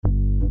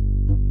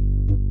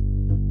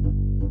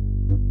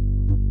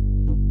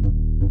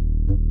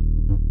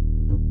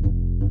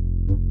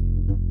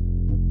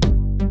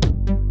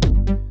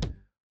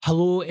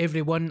Hello,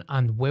 everyone,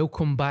 and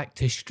welcome back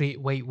to Straight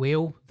White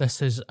Whale.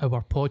 This is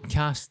our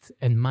podcast,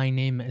 and my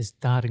name is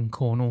Darren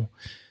Connell.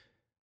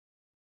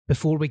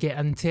 Before we get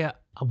into it,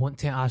 I want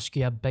to ask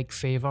you a big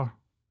favour.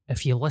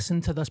 If you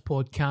listen to this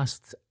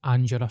podcast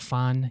and you're a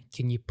fan,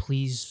 can you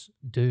please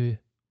do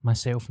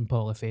myself and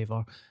Paul a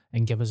favour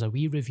and give us a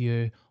wee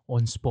review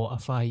on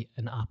Spotify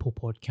and Apple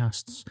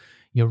Podcasts?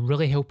 You're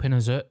really helping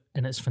us out,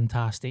 and it's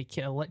fantastic.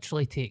 It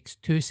literally takes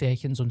 2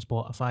 seconds on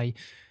Spotify.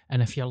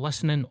 And if you're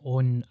listening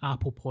on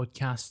Apple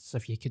Podcasts,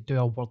 if you could do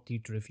a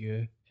worded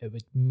review, it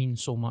would mean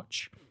so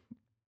much.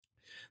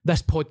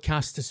 This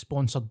podcast is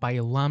sponsored by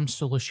Lamb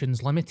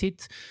Solutions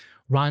Limited,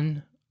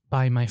 run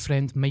by my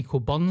friend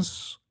Michael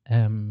Burns,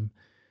 who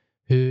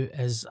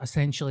is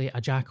essentially a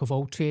jack of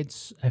all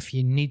trades. If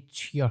you need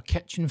your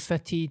kitchen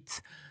fitted,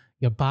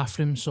 your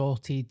bathroom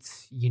sorted,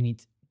 you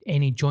need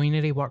any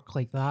joinery work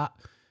like that,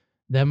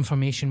 the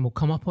information will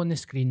come up on the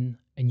screen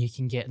and you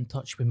can get in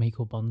touch with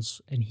Michael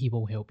Burns and he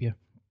will help you.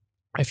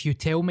 If you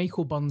tell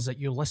Michael Burns that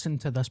you listen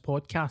to this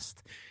podcast,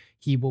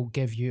 he will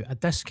give you a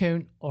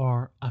discount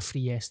or a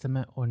free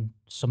estimate on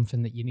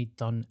something that you need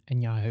done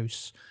in your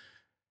house.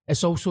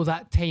 It's also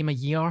that time of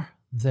year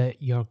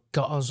that your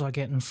gutters are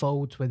getting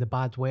filled with the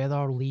bad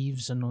weather,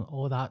 leaves and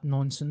all that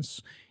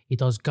nonsense. He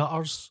does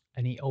gutters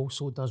and he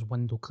also does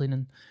window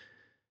cleaning.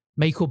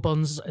 Michael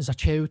Burns is a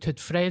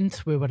childhood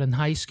friend. We were in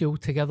high school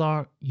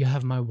together. You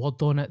have my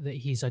word on it that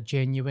he's a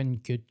genuine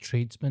good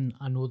tradesman.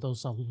 I know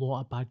there's a lot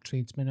of bad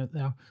tradesmen out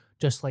there,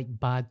 just like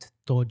bad,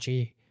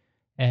 dodgy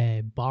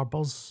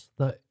barbers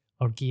that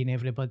are giving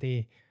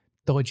everybody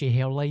dodgy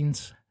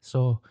hairlines.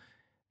 So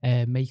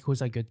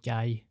Michael's a good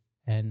guy,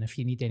 and if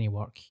you need any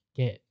work,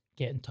 get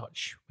in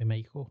touch with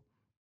Michael.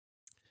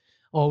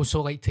 I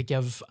also like to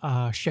give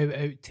a shout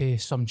out to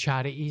some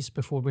charities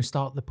before we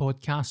start the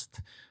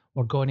podcast.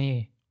 We're going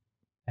to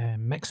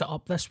mix it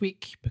up this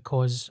week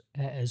because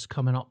it is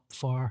coming up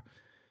for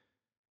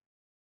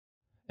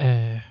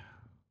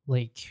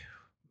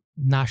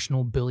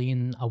National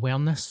Bullying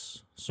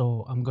Awareness.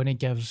 So I'm going to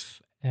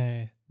give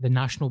the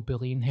National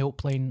Bullying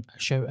Helpline a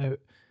shout out.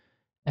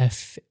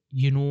 If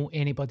you know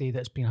anybody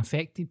that's been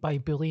affected by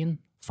bullying,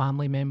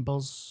 family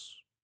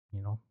members,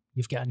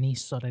 you've got a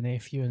niece or a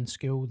nephew in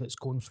school that's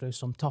going through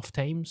some tough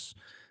times,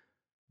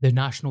 the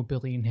National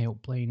Bullying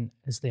Helpline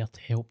is there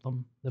to help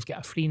them. They've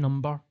got a free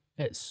number.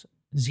 It's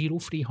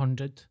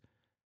 0300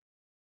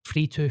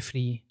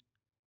 323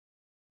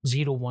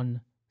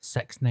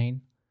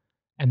 0169,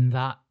 and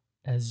that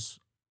is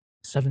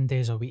 7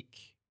 days a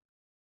week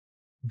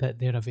that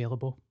they're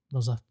available.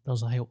 There's a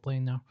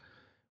helpline there.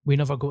 We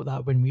never got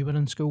that when we were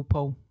in school,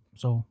 Paul.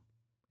 So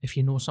if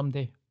you know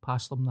somebody,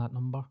 pass them that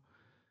number.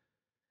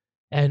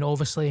 And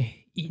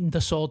obviously, eating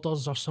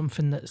disorders are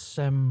something that's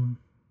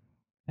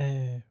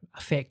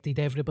affected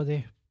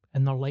everybody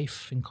in their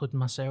life, including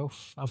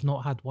myself. I've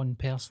not had one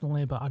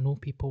personally, but I know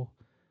people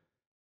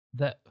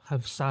that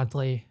have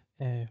sadly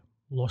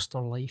lost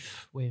their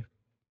life with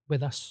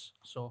this.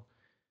 So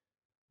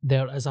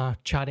there is a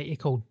charity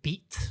called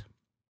BEAT,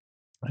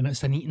 and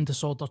it's an eating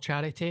disorder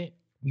charity,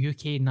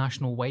 UK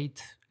national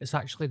wide. It's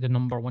actually the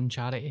 #1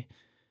 charity,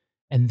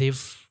 and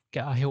they've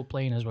got a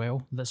helpline as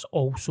well that's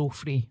also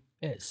free.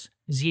 It's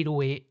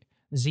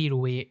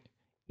 0808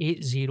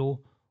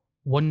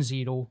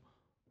 8010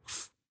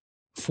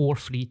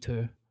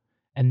 432,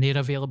 and they're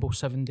available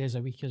 7 days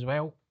a week as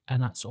well,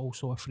 and that's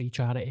also a free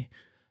charity.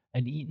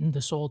 And eating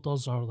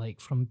disorders are like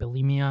from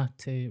bulimia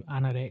to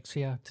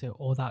anorexia to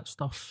all that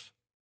stuff.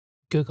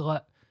 Google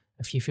it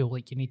if you feel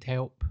like you need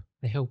help.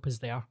 The help is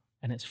there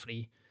and it's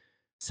free.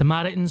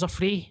 Samaritans are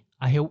free,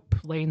 a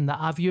helpline that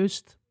I've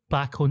used.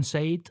 Back on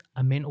Side,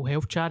 a mental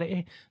health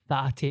charity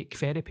that I take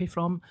therapy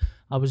from.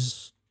 I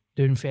was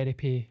doing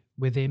therapy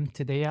with them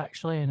today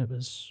actually, and it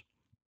was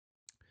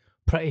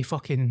pretty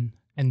fucking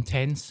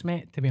intense,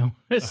 mate, to be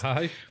honest.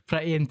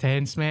 Pretty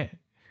intense, mate.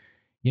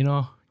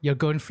 You're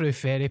going through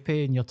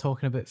therapy and you're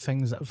talking about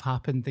things that have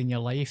happened in your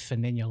life,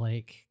 and then you're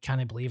like,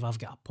 can't I believe I've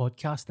got a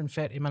podcast in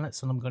 30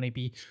 minutes and I'm going to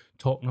be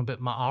talking about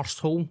my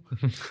arsehole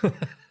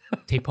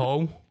to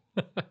Paul.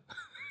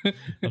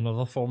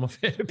 Another form of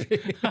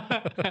therapy.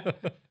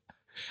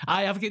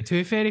 I've got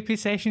 2 therapy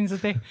sessions a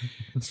day.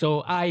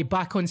 So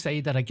Back on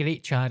Side are a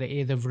great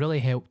charity. They've really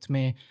helped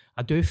me.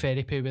 I do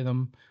therapy with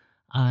them,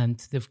 and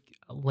they've,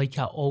 like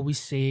I always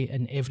say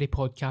in every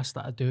podcast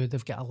that I do,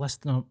 they've got a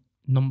list of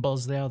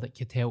numbers there that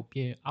could help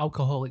you.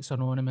 Alcoholics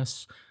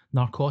Anonymous,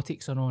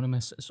 Narcotics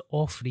Anonymous, it's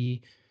all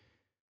free.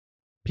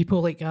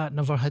 People like us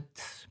never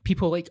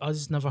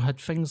had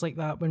things like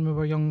that when we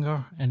were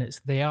younger, and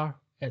it's there.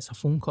 It's a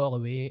phone call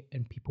away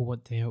and people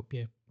want to help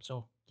you.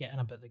 So get in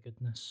a bit of the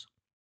goodness.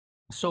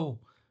 So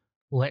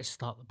let's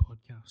start the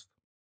podcast.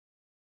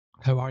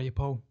 How are you,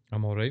 Paul?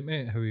 I'm all right,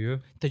 mate. How are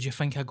you? Did you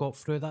think I got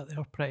through that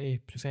there pretty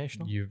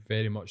professional? You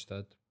very much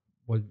did.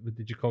 What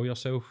did you call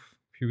yourself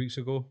a few weeks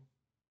ago?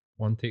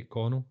 One take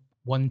Connell?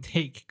 One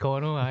take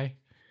Connell, aye.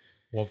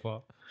 Love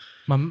that.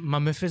 My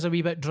mouth is a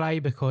wee bit dry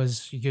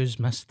because you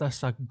missed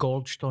this. I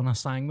gorged on a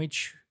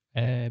sandwich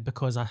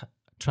because I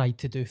tried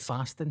to do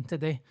fasting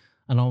today.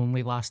 and I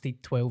only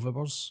lasted 12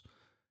 hours.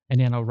 And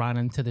then I ran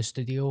into the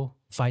studio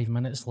 5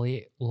 minutes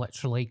late,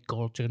 literally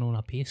gorging on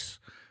a piece.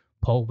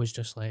 Paul was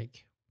just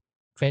like,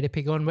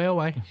 therapy going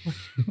well, eh?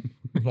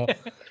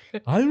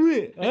 Aye,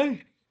 mate,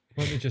 aye.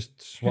 Want to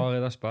just swallow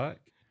this back?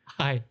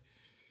 Aye.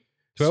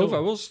 12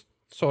 hours?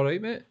 It's all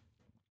right, mate.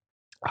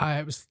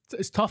 Aye,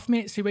 it's tough,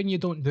 mate. See, when you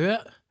don't do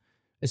it,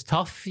 it's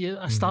tough.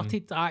 I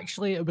started,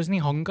 actually, it wasn't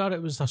hunger,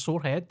 it was a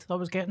sore head I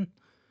was getting.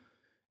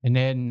 And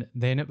then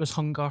it was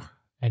hunger.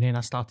 And then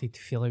I started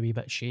to feel a wee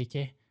bit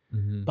shaky.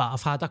 But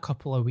I've had a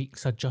couple of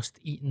weeks of just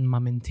eating my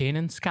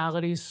maintenance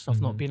calories. I've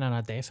not been in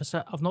a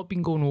deficit. I've not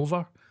been going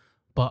over,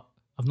 but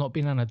I've not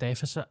been in a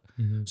deficit.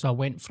 So I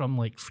went from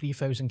like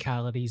 3,000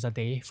 calories a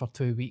day for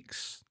 2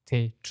 weeks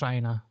to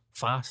trying to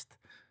fast.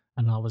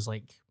 And I was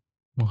like,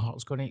 my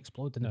heart's going to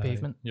explode in the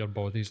pavement. Your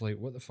body's like,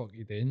 what the fuck are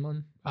you doing,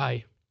 man?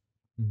 Aye.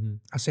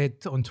 I said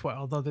on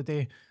Twitter the other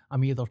day,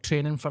 I'm either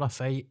training for a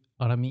fight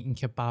or I'm eating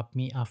kebab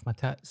meat off my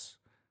tits.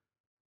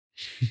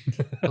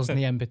 There's no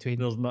in between.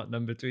 There's nothing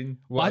in between.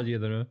 What are you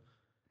there now?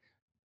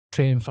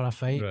 Training for a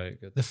fight.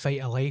 Right, good. The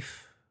fight of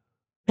life.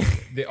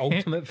 The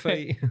ultimate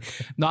fight.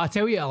 No, I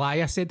tell you a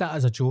lie. I said that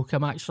as a joke.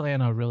 I'm actually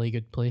in a really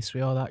good place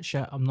with all that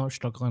shit. I'm not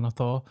struggling at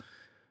all.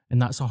 And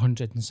that's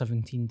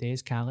 117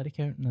 days calorie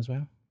counting as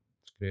well.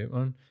 It's great,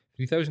 man.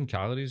 3,000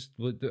 calories.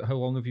 How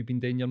long have you been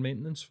doing your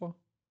maintenance for?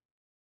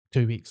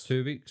 2 weeks.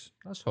 2 weeks.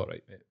 That's all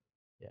right, mate.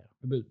 Yeah.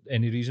 But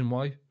any reason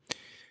why?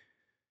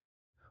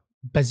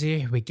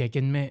 Busy with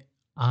gigging, mate,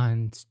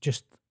 and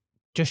just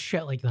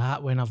shit like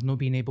that. When I've not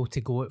been able to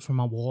go out for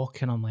my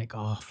walk, and I'm like,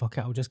 oh fuck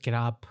it, I'll just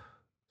grab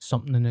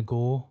something in the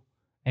go.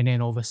 And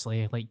then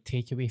obviously, like,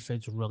 takeaway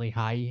food's really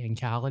high in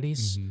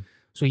calories.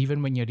 So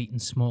even when you're eating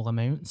small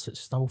amounts,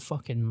 it's still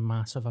fucking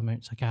massive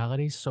amounts of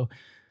calories. So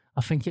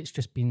I think it's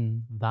just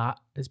been that.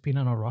 It's been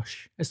in a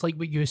rush. It's like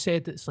what you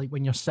said. It's like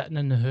when you're sitting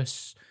in the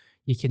house,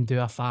 you can do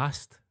a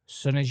fast. As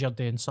soon as you're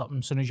doing something,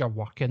 as soon as you're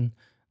working,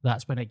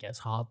 that's when it gets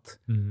hard.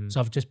 So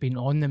I've just been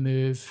on the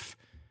move,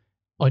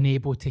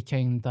 unable to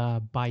kind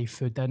of buy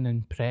food in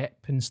and prep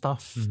and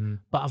stuff.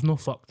 But I've no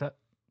fucked it.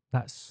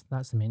 That's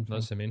the main thing.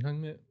 That's the main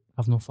thing, mate.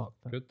 I've no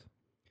fucked it. Good.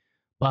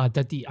 But I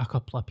did eat a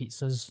couple of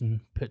pizzas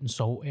and putting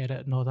salt in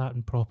it and all that,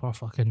 and proper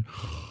fucking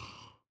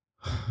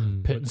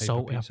putting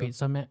salt in a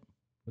pizza, mate.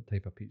 What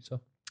type of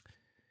pizza?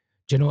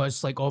 Do you know,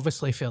 it's like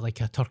obviously for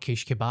like a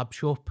Turkish kebab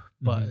shop,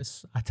 but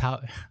it's I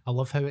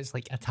love how it's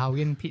like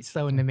Italian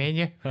pizza on the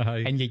menu,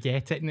 and you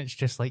get it and it's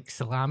just like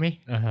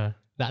salami.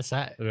 That's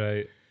it.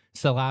 Right.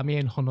 Salami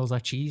and hundreds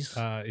of cheese.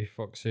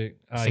 Fuck's sake.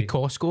 It's like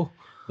Costco.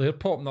 They're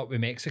popping up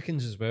with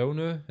Mexicans as well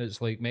now.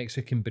 It's like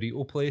Mexican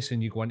burrito place,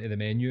 and you go into the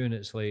menu and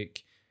it's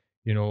like,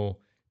 you know,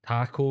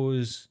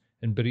 tacos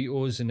and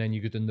burritos, and then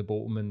you go down the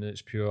bottom and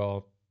it's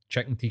pure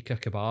chicken tikka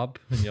kebab,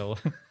 and you're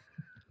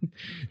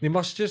they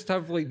must just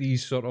have like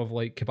these sort of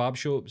like kebab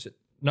shops.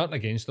 Nothing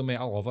against them, mate.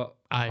 I love it.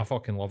 I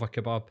fucking love a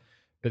kebab.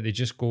 But they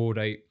just go,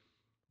 right,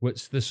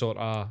 what's the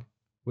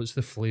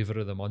flavour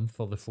of the month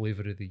or the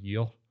flavour of the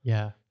year?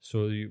 Yeah.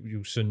 So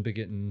you'll soon be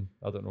getting,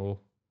 I don't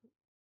know,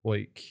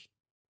 like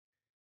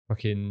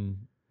fucking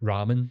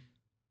ramen.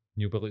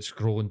 You'll be like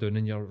scrolling down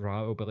in your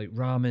it'll be like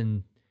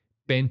ramen,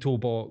 bento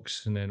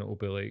box, and then it'll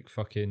be like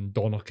fucking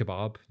doner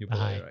kebab. You'll be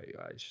like,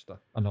 right, it's just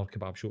another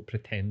kebab shop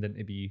pretending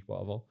to be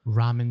whatever.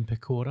 Ramen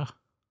pakora.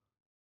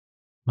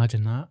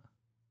 Imagine that.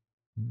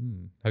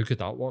 How could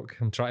that work?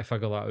 I'm trying to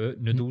figure that out.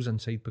 Noodles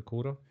inside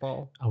pakora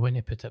bottle. I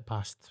wouldn't put it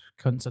past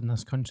cunts in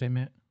this country,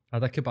 mate. I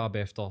had a kebab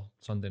after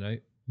Sunday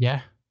night.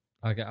 Yeah.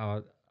 I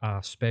got a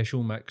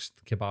special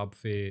mixed kebab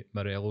for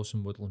Morelos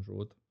and Woodlands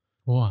Road.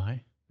 Oh,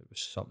 aye. It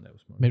was something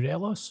else, man.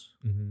 Morelos?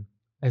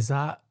 Is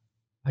that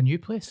a new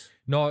place?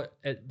 No,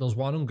 there's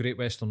one on Great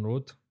Western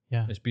Road.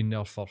 Yeah. It's been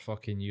there for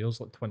fucking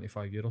years, like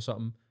 25 years or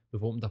something.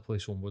 They've opened a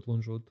place on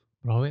Woodlands Road.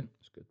 Brilliant.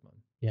 It's good, man.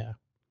 Yeah.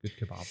 Good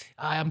kebab.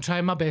 I'm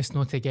trying my best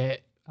not to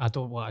get, I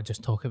don't want to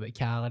just talk about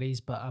calories,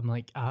 but I'm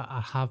like,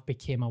 I have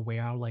become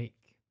aware, like,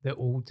 the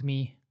old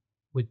me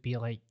would be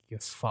like, you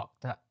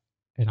fucked it.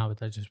 And I would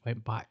have just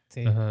went back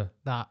to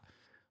that.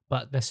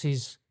 But this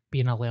has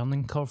been a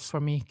learning curve for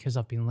me, because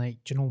I've been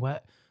like, do you know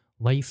what?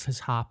 Life has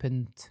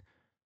happened.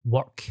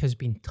 Work has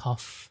been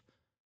tough.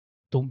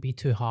 Don't be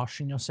too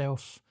harsh on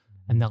yourself.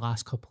 And the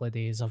last couple of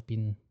days I've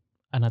been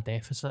in a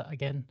deficit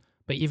again.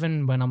 But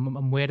even when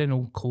I'm wearing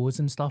old clothes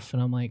and stuff,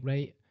 and I'm like,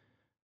 right,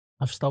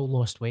 I've still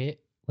lost weight.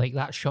 Like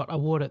that shirt I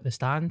wore at the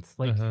stand,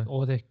 like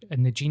all the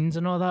jeans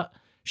and all that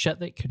shit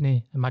that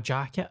couldn't, in my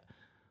jacket.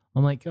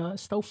 I'm like, oh, it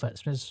still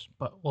fits me.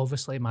 But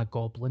obviously my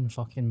goblin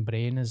fucking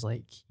brain is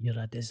like, you're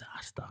a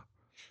disaster.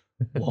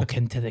 Walk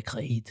into the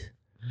Clyde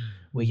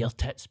with your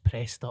tits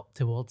pressed up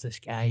towards the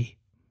sky.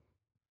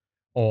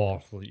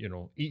 Or, you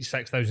know, eat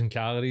 6,000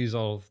 calories,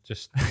 or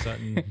just sit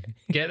and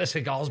get the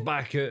cigars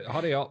back out.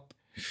 Hurry up.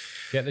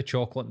 Get the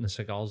chocolate and the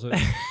cigars out.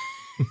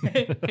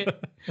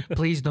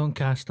 Please don't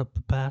cast up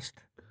the past.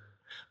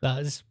 That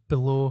is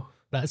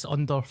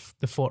under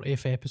the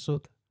 40th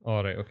episode.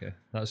 All right, okay.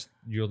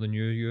 You're the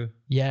new you.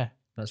 Yeah.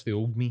 That's the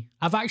old me.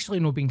 I've actually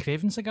not been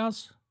craving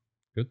cigars.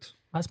 Good.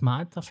 That's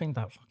mad. I find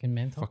that fucking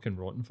mental. Fucking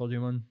rotten for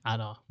you, man. I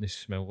know. They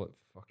smell like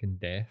fucking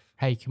death.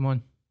 Hey, come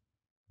on.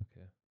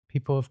 Okay.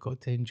 People have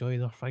got to enjoy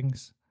their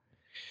things.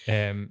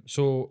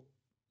 So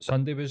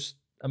Sunday was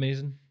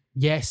amazing.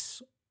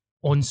 Yes,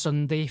 on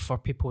Sunday, for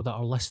people that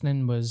are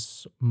listening,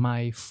 was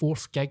my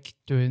 4th gig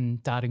doing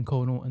Darren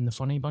Connell and the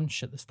Funny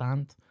Bunch at the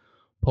Stand.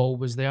 Paul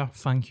was there.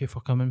 Thank you for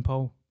coming,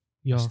 Paul.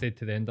 I stayed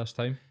to the end this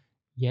time.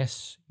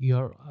 Yes,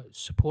 your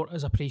support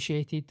is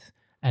appreciated,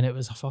 and it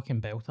was a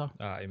fucking belter.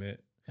 Aye, mate.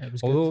 It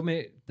was Although, good.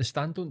 mate, the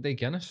Stand don't do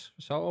Guinness.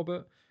 What's that all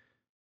about?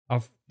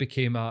 I've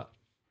became a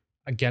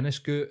Guinness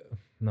guru.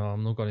 No,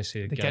 I'm not going to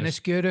say The Guinness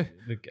Guru.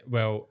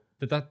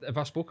 Have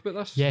I spoke about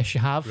this? Yes,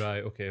 you have.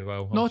 Right. Okay.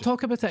 Well, No, I'm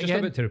talk about it just again.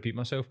 about to repeat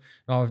myself.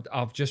 No,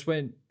 I've just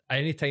went.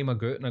 Anytime I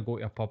go out and I go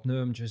to a pub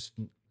now, I'm just,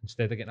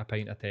 instead of getting a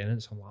pint of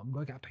Tennent's, I'm like, I'm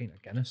going to get a pint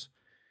of Guinness.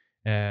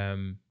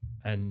 And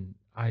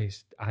I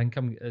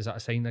think is that a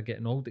sign of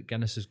getting old that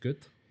Guinness is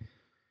good?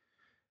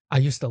 I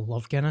used to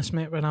love Guinness,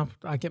 mate, when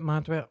I get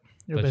mad with it.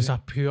 It Did was you? a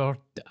pure...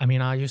 I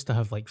mean, I used to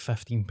have like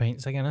 15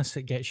 pints of Guinness.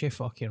 It gets you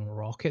fucking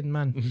rocking,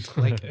 man.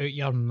 Like, out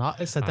your nut.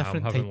 It's a I'm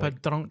different having, type like,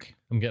 of drunk.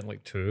 I'm getting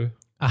like 2.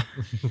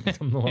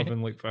 I'm not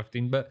having like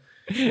 15, but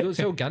you don't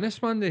sell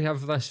Guinness, man. They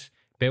have this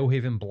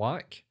Bellhaven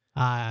Black.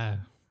 Nah.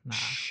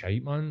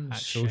 Shite, man.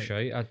 That's So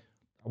shite. shite. I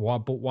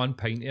bought 1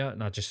 pint of it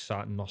and I just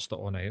sat and nursed it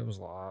all night. I was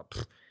like,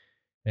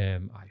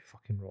 pfft. Aye,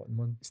 fucking rotten,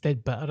 man. It's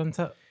dead bitter, isn't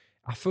it?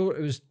 I thought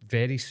it was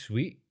very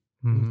sweet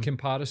in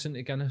comparison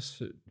to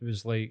Guinness. It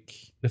was like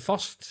the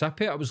first sip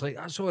of it, I was like,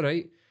 that's all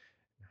right.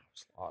 I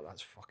was like, oh,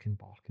 that's fucking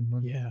barking,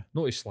 man. Yeah.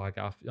 Not to slag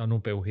off. I know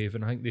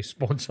Bellhaven. I think they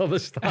sponsor the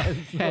Stand.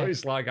 Not to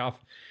slag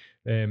off.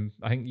 I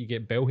think you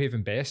get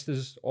Bellhaven Best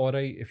is all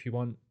right if you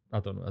want.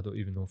 I don't know. I don't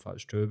even know if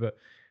that's true, but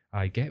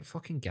I get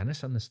fucking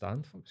Guinness in the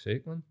Stand. Fuck's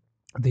sake, man.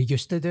 They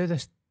used to do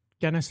this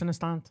Guinness in the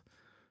Stand.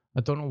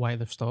 I don't know why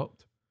they've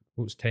stopped.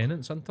 Well, it's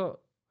Tennent's, isn't it?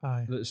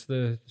 Aye.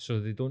 So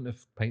they don't have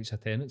pints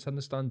of Tennent's in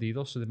the Stand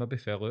either. So they maybe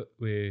fell out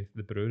with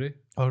the brewery.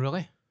 Oh,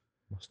 really?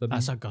 Must have been.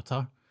 That's a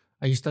gutter.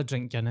 I used to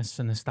drink Guinness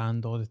in the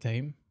Stand all the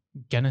time.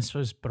 Guinness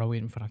was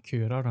brilliant for a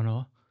cure, I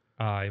know.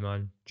 Aye,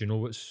 man. Do you know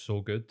what's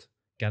so good?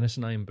 Guinness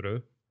and Iron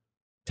Brew.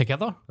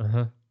 Together?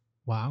 Uh-huh.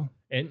 Wow.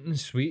 Anything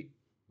sweet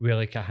with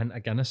like a hint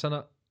of Guinness in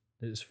it.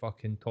 It's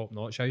fucking top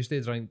notch. I used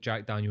to drink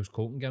Jack Daniel's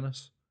Coke and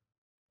Guinness.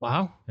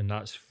 Wow. And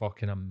that's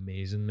fucking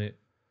amazing, mate.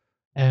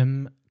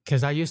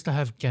 Because I used to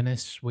have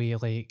Guinness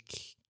with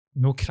like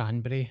no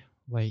cranberry,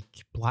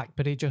 like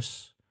blackberry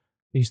juice.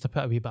 They used to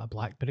put a wee bit of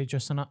blackberry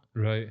juice in it.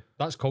 Right.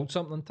 That's called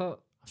something, isn't it?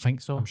 I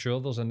think so. I'm sure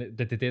there's did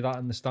they do that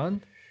in the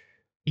Stand?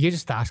 You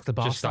just ask the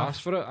bar Just staff.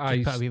 ask for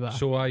it. Just put a wee bit.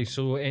 So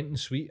anything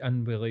sweet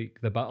and with like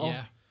the bitter.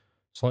 Yeah.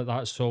 It's like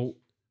that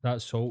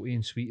salty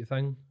and sweet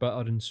thing. Bitter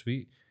and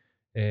sweet.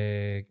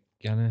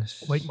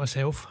 Guinness. Like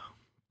myself.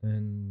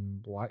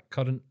 And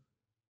blackcurrant.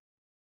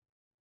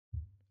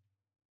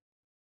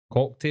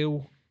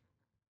 Cocktail.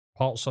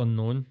 Parts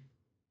unknown.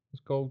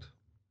 It's called.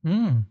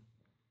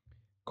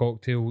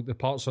 Cocktail. The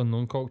parts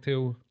unknown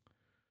cocktail.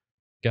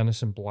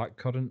 Guinness and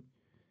blackcurrant.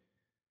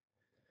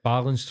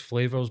 Balanced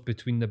flavours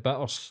between the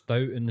bitter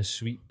stout and the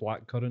sweet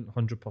blackcurrant.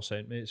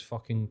 100%, mate. It's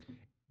fucking...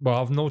 Well,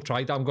 I've not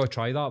tried that. I'm going to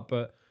try that,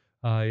 but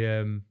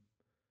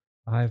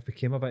I've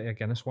became a bit of a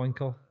Guinness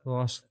wanker the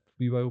last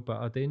wee while, but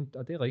I do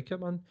like it,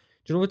 man. Do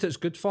you know what it's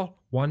good for?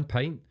 1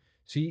 pint.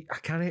 See, I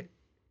can't...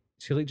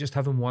 See, like just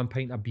having 1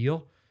 pint of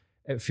beer,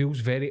 it feels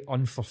very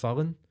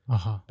unfulfilling.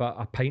 But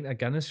a pint of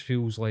Guinness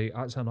feels like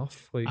that's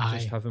enough. Like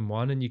just having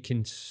one, and you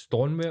can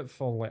stone with it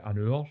for like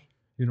an hour.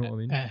 You know what I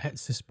mean? It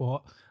hits the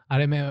spot. I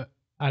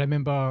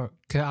remember,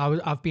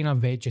 cause I've been a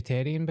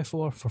vegetarian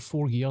before. For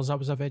 4 years, I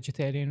was a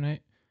vegetarian,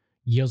 right?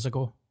 Years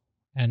ago.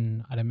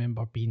 And I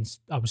remember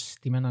I was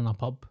steaming in a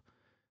pub.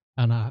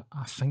 And I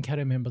think I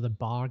remember the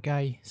bar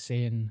guy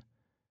saying,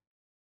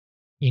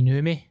 he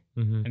knew me.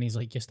 Mm-hmm. And he's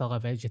like, you're still a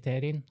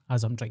vegetarian?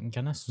 As I'm drinking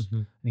Guinness. Mm-hmm.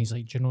 And he's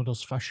like, do you know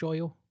there's fish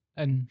oil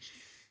in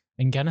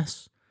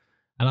Guinness?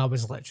 And I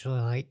was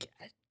literally like,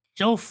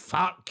 so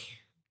fuck,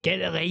 get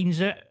the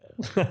lines out.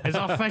 Is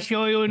there fish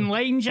oil in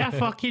lines, you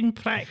fucking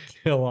prick?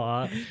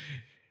 Like that.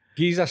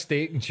 Gives a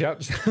steak and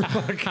chips.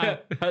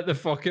 Hit the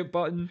fuck it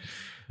button.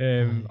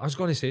 I was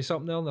going to say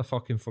something there and I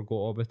fucking forgot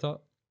all about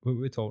it. What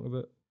were we talking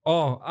about?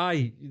 Oh,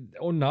 aye.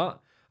 On that,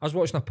 I was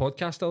watching a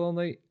podcast the other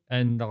night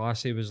and the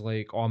lassie was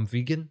like, oh, I'm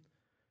vegan.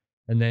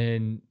 And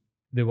then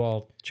they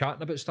were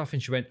chatting about stuff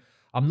and she went,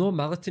 I'm not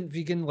militant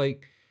vegan.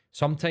 Like,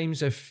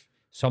 sometimes if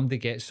somebody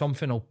gets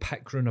something, I'll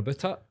pick round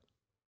about it.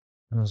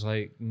 And I was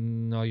like,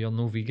 no, you're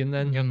no vegan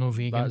then. You're no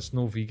vegan. That's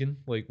no vegan.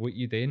 Like, what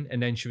you doing?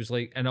 And then she was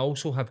like, and I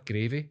also have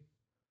gravy.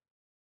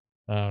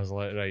 And I was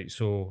like, right,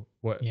 so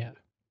what? Yeah.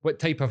 What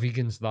type of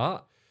vegan's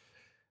that?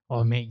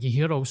 Oh, mate, you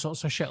hear all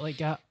sorts of shit like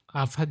that.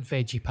 I've had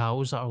veggie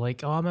pals that are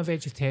like, oh, I'm a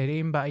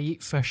vegetarian, but I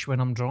eat fish when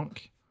I'm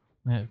drunk.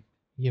 Yeah.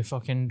 You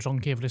fucking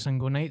drunk every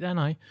single night then,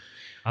 aye?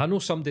 I know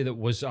somebody that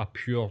was a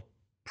pure,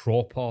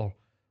 proper,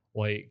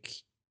 like,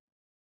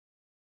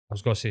 I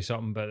was going to say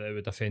something, but it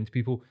would offend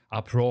people.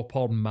 A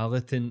proper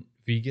militant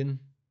vegan.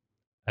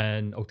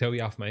 And I'll tell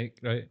you off mic,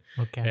 right?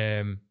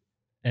 Okay.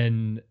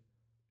 And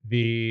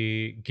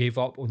they gave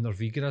up on their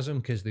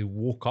veganism because they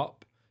woke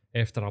up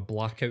after a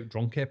blackout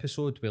drunk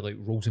episode with like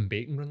rolls and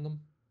bacon in them.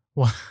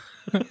 What?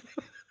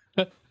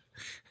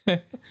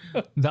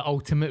 The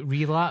ultimate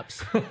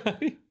relapse.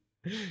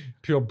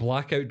 Pure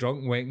blackout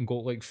drunk, went and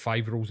got like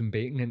 5 rolls and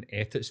bacon and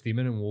ate it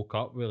steaming and woke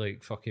up with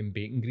like fucking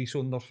bacon grease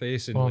on their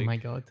face and Oh like my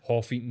God.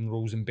 half-eaten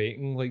rolls and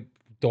bacon like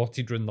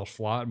dotted around their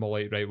flat, and we're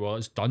like, right, well,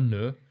 it's done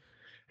now. I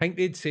think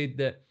they'd said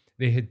that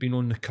they had been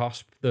on the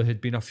cusp. There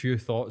had been a few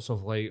thoughts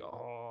of like,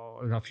 oh,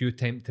 and a few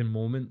tempting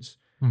moments,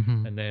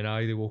 Mhm. and then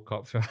they woke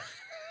up for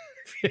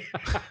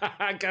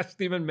a gas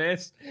steaming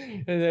mess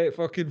and ate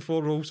fucking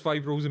 4 rolls,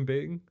 5 rolls and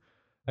bacon.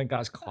 I think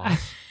that's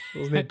class.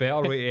 There's no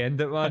better way to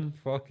end it, man.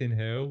 Fucking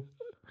hell.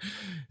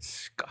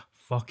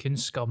 Fucking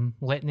scum,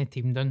 letting the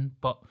team down.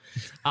 But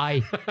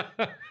aye,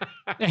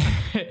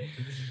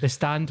 the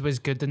stand was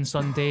good on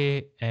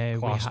Sunday.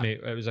 Class, mate.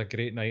 It was a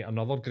great night.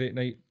 Another great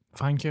night.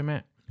 Thank you,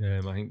 mate.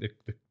 I think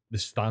the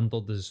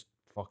standard is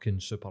fucking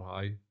super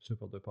high.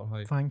 Super duper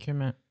high. Thank you,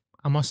 mate.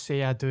 I must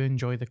say, I do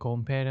enjoy the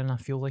compare, and I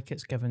feel like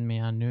it's given me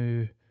a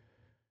new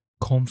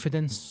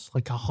confidence,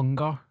 like a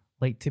hunger,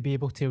 like to be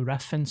able to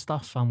riff and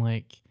stuff. I'm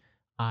like,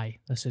 aye,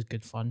 this is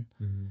good fun.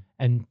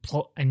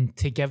 Mm-hmm. And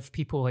to give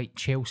people like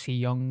Chelsea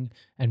Young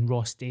and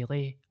Ross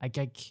Daly a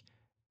gig,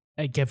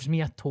 it gives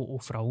me a total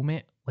thrill,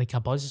 mate. Like a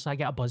buzz. I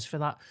get a buzz for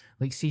that.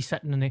 Like, see,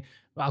 sitting in the...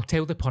 I'll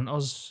tell the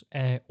punters,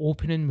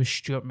 opening was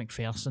Stuart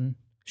McPherson.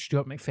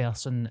 Stuart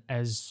McPherson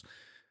is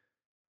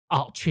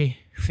Archie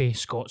for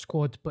Scott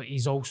Squad, but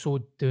he's also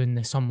doing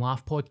the Some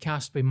Laugh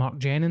podcast with Mark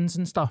Jennings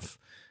and stuff.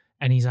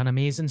 And he's an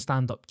amazing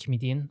stand-up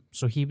comedian.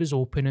 So he was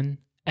opening.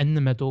 In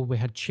the middle, we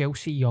had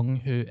Chelsea Young,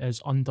 who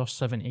is under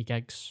 70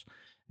 gigs.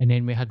 And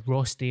then we had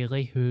Ross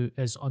Daly, who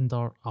is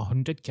under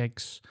 100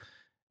 gigs.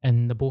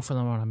 And the both of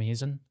them are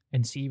amazing.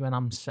 And see, when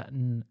I'm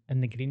sitting in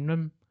the green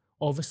room,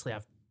 obviously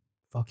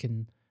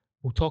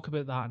we'll talk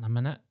about that in a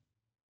minute,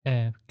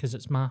 because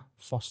it's my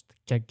first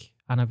gig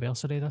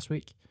anniversary this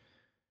week.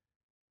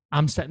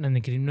 I'm sitting in the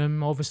green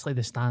room. Obviously,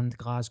 the stand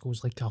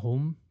Glasgow's like a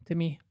home to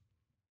me.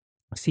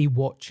 See,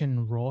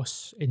 watching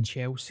Ross in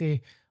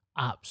Chelsea,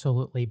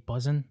 absolutely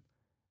buzzing.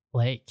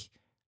 Like,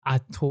 I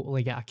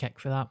totally get a kick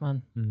for that,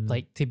 man. Mm-hmm.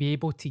 Like, to be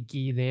able to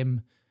give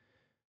them...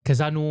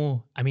 Because I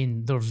know, I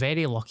mean, they're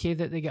very lucky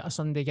that they get a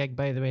Sunday gig,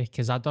 by the way,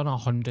 because I've done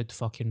 100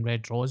 fucking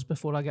Red Raws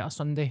before I get a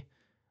Sunday.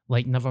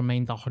 Like, never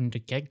mind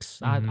 100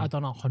 gigs. Mm-hmm. I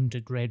done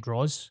 100 Red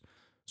Raws.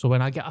 So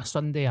when I get a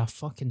Sunday, I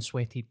fucking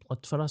sweated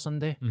blood for a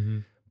Sunday. Mm-hmm.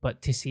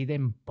 But to see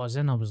them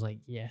buzzing, I was like,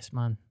 yes,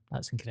 man,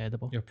 that's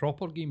incredible. You're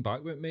proper getting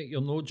back with it, mate.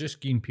 You're not just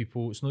getting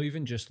people, it's not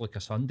even just like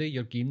a Sunday,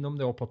 you're giving them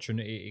the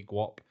opportunity to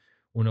go up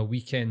on a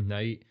weekend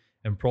night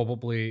and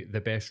probably the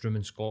best room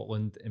in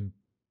Scotland and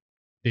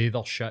do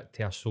their shit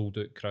to a sold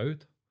out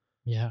crowd.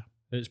 Yeah.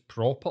 It's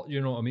proper, you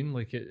know what I mean?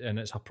 Like and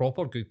it's a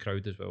proper good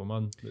crowd as well,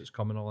 man, that's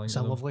coming along. It's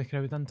a lovely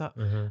crowd, isn't it?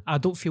 Uh-huh. I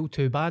don't feel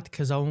too bad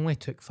because I only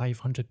took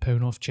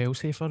 £500 off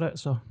Chelsea for it,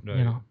 so, Right.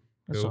 you know,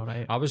 it's Cool. all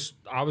right. I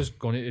was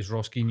going to his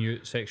Roski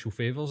new sexual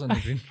favours in the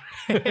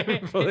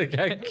green for the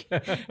gig.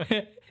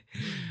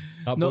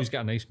 That No. boy's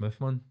got a nice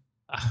mouth, man.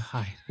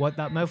 Aye, what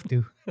that mouth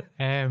do?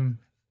 And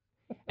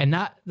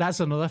that's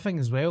another thing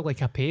as well.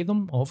 Like, I pay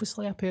them.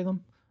 Obviously, I pay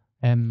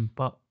them.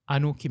 But I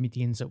know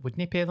comedians that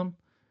wouldn't pay them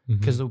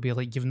because they'll be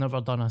like, "You've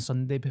never done a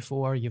Sunday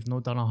before. You've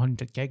not done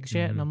 100 gigs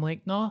yet." And I'm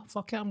like, "No,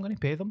 fuck it. I'm going to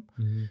pay them."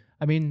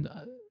 I mean,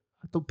 I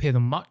don't pay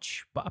them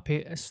much, but I pay.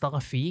 It's still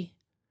a fee.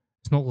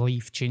 It's not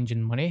life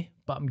changing money,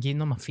 but I'm giving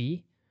them a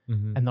fee,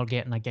 and they're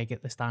getting a gig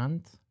at the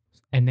stand.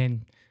 And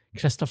then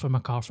Christopher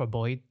McArthur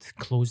Boyd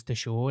closed the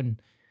show,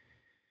 and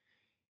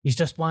he's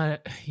just one.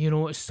 You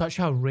know, it's such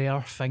a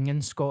rare thing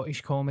in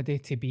Scottish comedy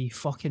to be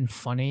fucking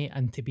funny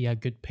and to be a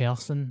good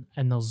person,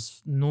 and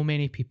there's no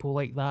many people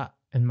like that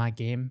in my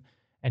game.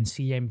 And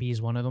CMB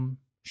is one of them.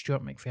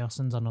 Stuart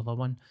McPherson's another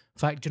one. In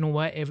fact, you know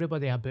what?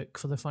 Everybody I book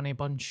for the Funny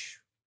Bunch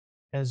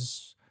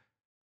there's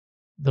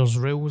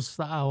rules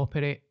that I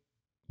operate.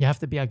 You have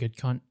to be a good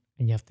cunt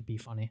and you have to be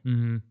funny.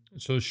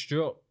 So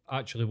Stuart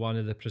actually one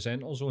of the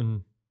presenters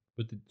on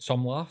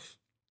Some Laugh.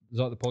 Is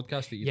that the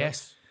podcast that you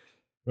Yes.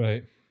 did?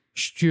 Right.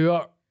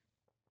 Stuart,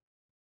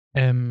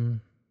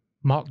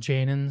 Mark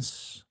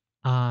Jennings,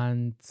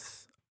 and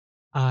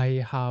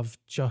I have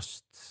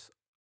just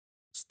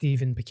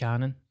Stephen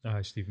Buchanan.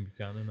 Aye, Stephen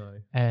Buchanan,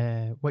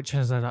 aye. Which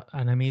is an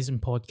amazing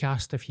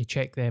podcast. If you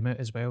check them out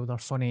as well, they're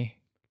funny,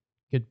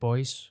 good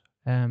boys.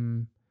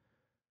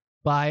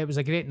 But aye, it was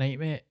a great night,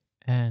 mate.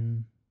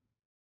 And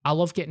I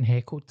love getting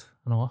heckled.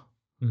 I know.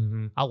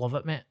 I love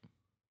it, mate.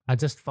 I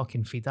just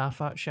fucking feed off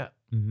that shit.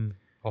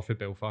 Huffy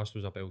Belfast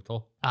was a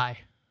belter. Aye.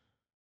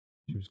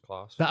 She was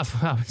class. That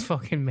was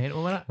fucking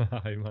mental, wasn't it?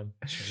 Aye, man.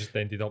 She just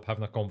ended up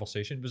having a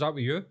conversation. Was that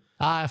with you?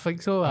 Aye, I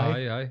think so.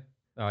 Aye.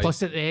 Aye.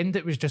 Plus, at the end,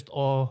 it was just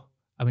all,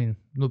 I mean,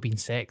 not being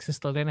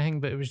sexist or anything,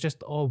 but it was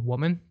just all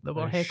women that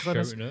were heckling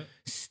us. Shouting it.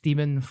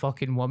 Steaming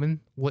fucking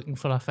woman looking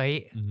for a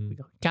fight. We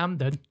go, calm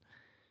down.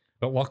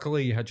 But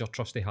luckily, you had your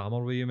trusty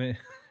hammer with you, mate.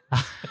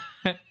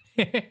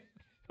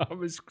 That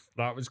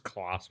was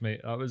class,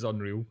 mate. That was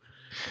unreal.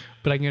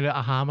 Bringing out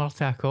a hammer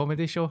to a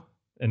comedy show.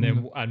 And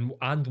then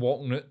and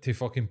walking it to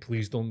fucking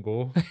please don't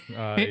go.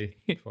 Aye,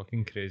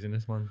 fucking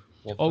craziness, man.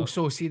 Loved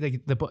Also, see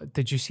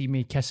did you see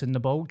me kissing the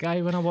bald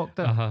guy when I walked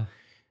it. in?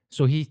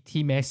 So he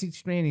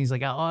messaged me and he's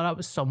like, "Oh, that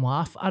was some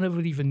laugh. I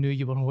never even knew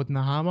you were holding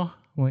a hammer."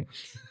 Like,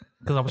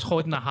 because I was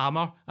holding a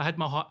hammer. I had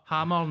my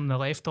hammer on the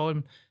left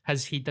arm,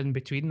 his head in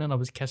between, and I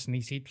was kissing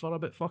his head for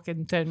about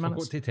fucking 10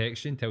 minutes. Forgot to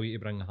text you and tell you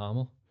to bring the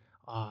hammer.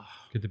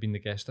 Could have been the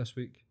guest this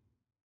week.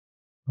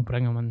 I'll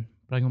bring him in.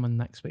 Bring him in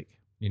next week.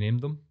 You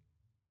named him?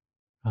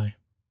 Aye.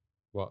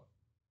 What?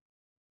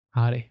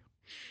 Harry.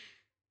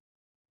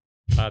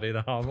 Harry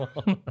the hammer.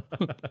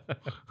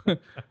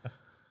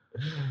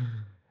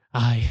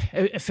 Aye.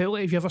 It felt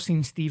like, have you ever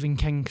seen Stephen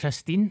King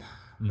Christine?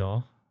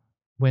 No.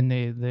 When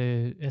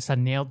it's a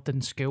nerd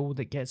in school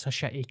that gets a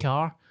shitty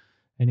car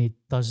and he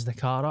does the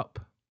car up.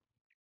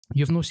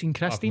 You've not seen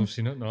Christine? I've not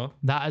seen it, no.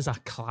 That is a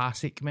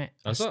classic, mate.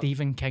 Is a it?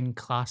 Stephen King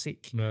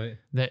classic. Right.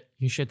 That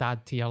you should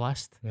add to your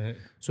list. Right.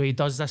 So he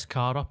does this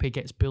car up, he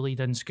gets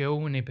bullied in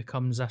school and he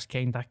becomes this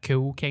kind of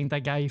cool kind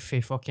of guy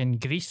for fucking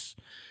Greece.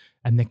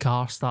 And the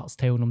car starts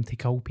telling him to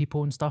kill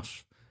people and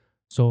stuff.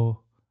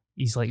 So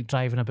he's like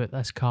driving about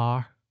this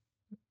car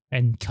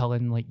and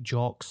killing like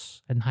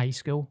jocks in high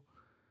school.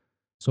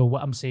 So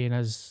what I'm saying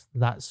is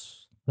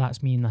that's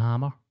me and the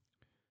hammer.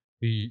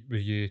 Were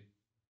you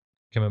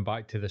coming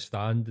back to the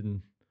stand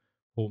and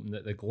hoping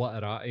that the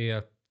glitterati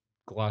of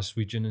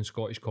Glaswegian and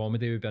Scottish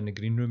comedy would be in the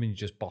green room and you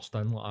just burst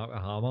in like a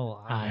hammer?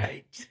 Like,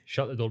 Aye.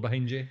 Shut the door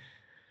behind you.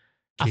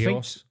 Chaos. I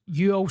think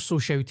you also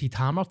shouted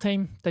hammer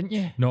time, didn't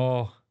you?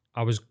 No,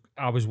 I was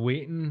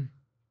waiting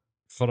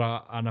for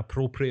an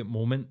appropriate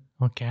moment.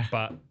 Okay.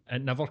 But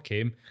it never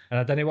came. And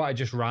I didn't want to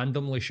just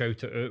randomly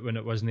shout it out when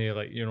it wasn't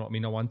like, you know what I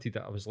mean? I wanted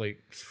it. I was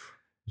like,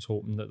 I was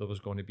hoping that there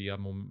was going to be a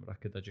moment where I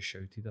could have just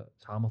shouted it.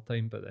 It's hammer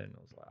time. But then I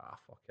was like,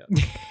 fuck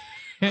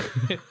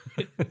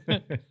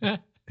it.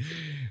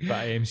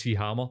 But MC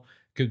Hammer.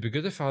 Could be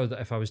good if I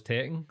was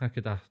taking. I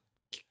could have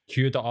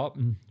queued it up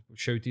and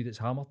shouted it's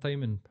hammer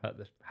time and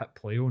hit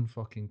play on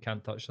fucking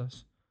Can't Touch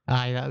This.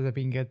 Aye, that would have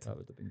been good. That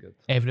would have been good.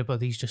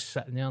 Everybody's just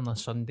sitting there on a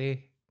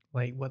Sunday.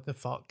 Like, what the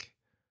fuck?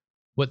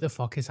 What the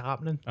fuck is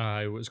happening?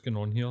 Aye, what's going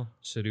on here?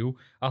 Surreal.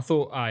 I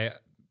thought,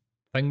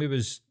 thing me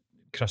was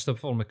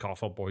Christopher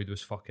MacArthur Boyd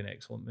was fucking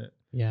excellent, mate.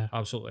 Yeah.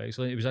 Absolutely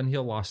excellent. He was in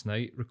here last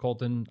night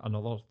recording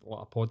another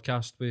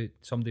podcast with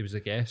somebody was a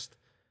guest.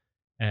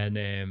 And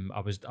I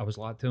was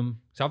like to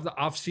him. So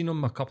I've seen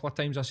him a couple of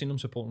times. I've seen him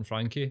supporting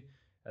Frankie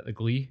at the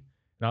Glee.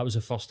 And that was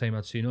the first time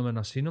I'd seen him. And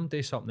I've seen him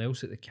do something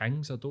else at the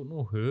Kings. I don't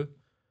know who.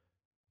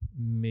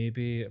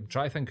 Maybe, I'm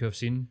trying to think who I've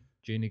seen.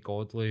 Janie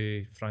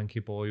Godley, Frankie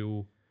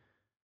Boyle.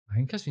 I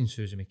think I've seen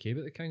Susie McCabe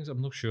at the Kings.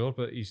 I'm not sure,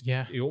 but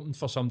he opened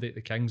for somebody at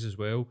the Kings as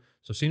well.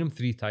 So I've seen him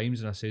 3 times,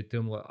 and I said to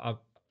him, "Like, I've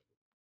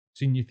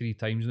seen you 3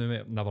 times now,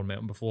 mate. I've never met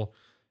him before.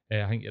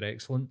 I think you're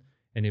excellent."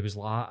 And he was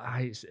like,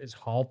 "It's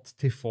hard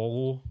to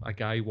follow a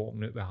guy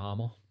walking out with a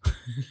hammer."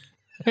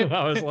 And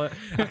I was like,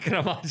 "I can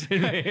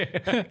imagine,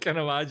 mate. I can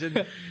imagine."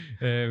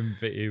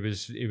 But he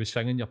was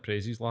singing your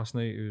praises last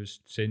night. He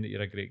was saying that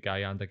you're a great guy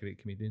and a great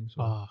comedian.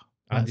 So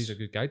Andy's a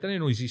good guy. Didn't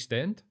know he's East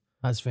End.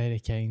 That's very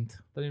kind.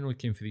 Didn't know he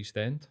came for East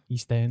End.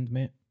 East End,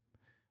 mate.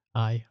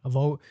 Aye.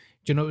 Do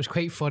you know, it was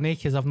quite funny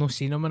because I've not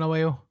seen him in a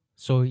while.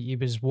 So he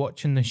was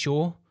watching the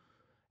show,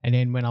 and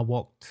then when I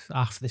walked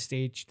off the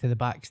stage to the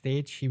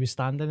backstage, he was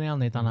standing there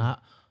and they done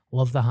that.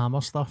 Love the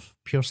hammer stuff.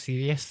 Pure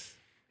serious.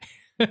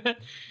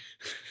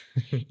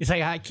 He's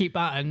like, I keep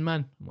that in,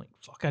 man. I'm like,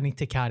 fuck, I need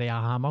to carry a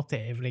hammer to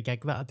every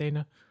gig that I do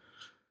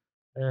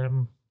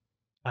now.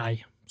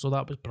 Aye. So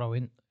that was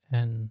brilliant.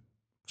 And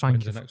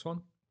When's the next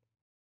one?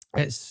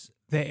 It's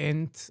the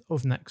end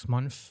of next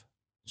month.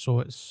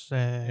 So it's...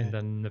 end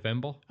in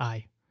November?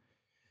 Aye.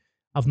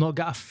 I've not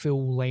got a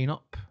full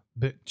lineup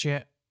booked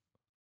yet.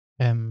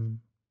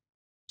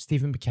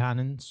 Stephen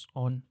Buchanan's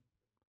on.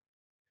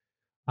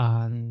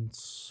 And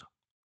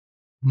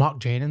Mark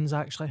Jennings,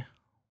 actually.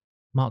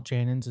 Mark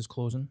Jennings is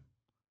closing.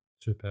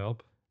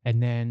 Superb.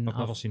 And then... I've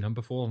never seen him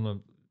before,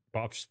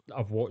 but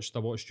I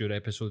watched your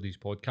episode of these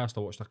podcasts.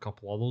 I watched a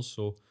couple others,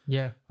 so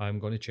yeah, I'm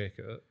going to check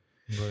it out.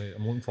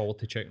 I'm looking forward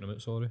to checking them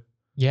out, sorry.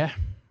 Yeah,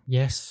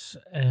 yes.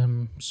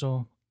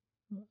 So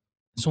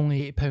it's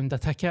only £8 a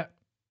ticket.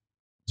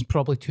 It's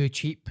probably too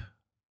cheap.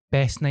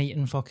 Best night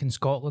in fucking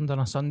Scotland on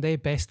a Sunday.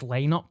 Best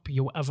lineup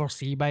you'll ever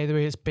see, by the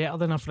way. It's better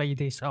than a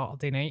Friday,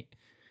 Saturday night.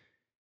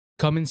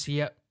 Come and see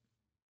it.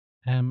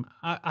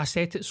 I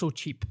set it so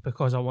cheap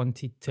because I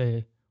wanted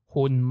to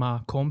hone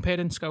my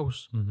comparing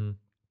skills. Mm-hmm.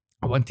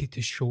 I wanted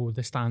to show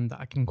the stand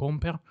that I can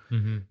compare.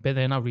 Mm-hmm. But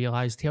then I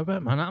realised, here,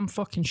 man, I'm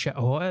fucking shit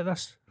hot at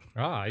this.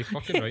 Aye,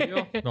 fucking right,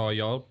 you. No,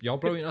 you're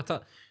brilliant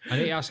at it. I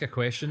need to ask a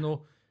question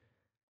though.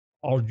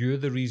 Are you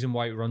the reason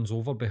why it runs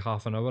over by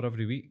half an hour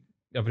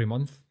every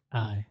month?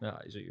 Aye.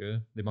 Is it you?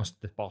 The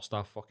bar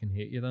staff fucking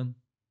hate you then?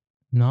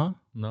 No.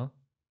 No?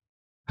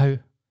 How?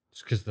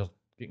 It's because they're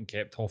getting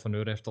kept half an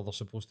hour after they're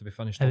supposed to be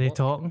finished. Are they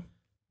talking?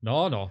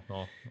 No.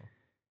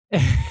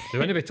 They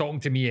wouldn't be talking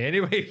to me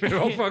anyway. We're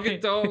all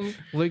fucking talking.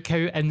 Look how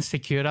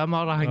insecure I am.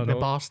 I think the know.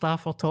 bar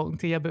staff are talking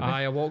to you about me.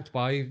 I walked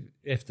by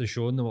after the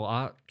show and they were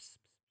like,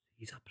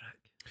 he's a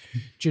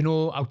prick. Do you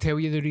know, I'll tell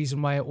you the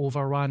reason why it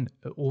overran.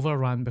 It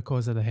overran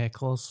because of the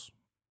hecklers.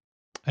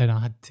 And I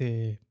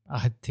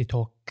had to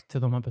talk to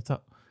them about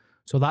it.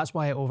 So that's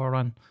why it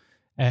overran.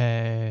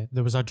 There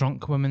was a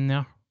drunk woman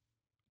there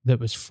that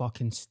was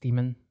fucking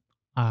steaming,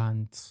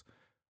 and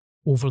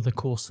over the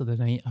course of the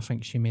night, I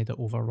think she made it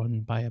overrun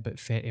by about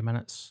 30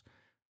 minutes.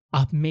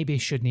 I maybe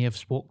shouldn't have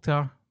spoke to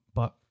her,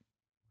 but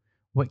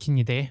what can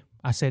you do?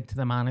 I said to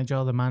the manager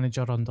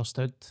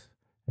understood,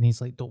 and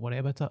he's like, don't worry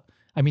about it.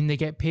 I mean, they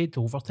get paid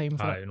overtime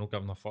for Aye, it. you're not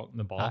giving a fuck in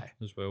the bar Aye.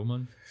 as well,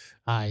 man.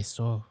 Aye,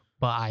 so,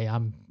 but I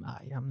am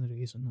the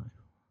reason.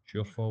 It's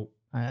your fault.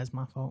 It is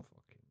my fault.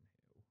 Fucking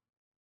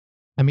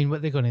I mean,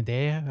 what they're going to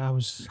do?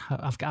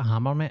 I've got a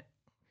hammer, mate.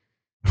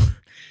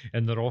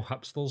 and they're all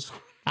hipsters.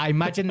 I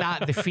imagine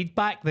that the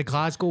feedback the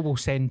Glasgow will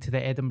send to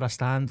the Edinburgh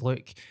stand,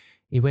 look,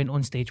 he went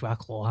on stage with a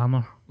claw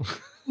hammer.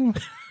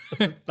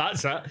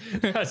 That's it.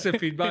 That's the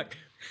feedback.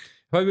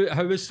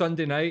 How was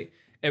Sunday night?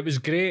 It was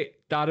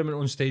great. Darren went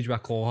on stage with a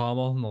claw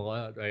hammer and all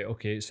that. Right,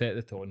 okay, it set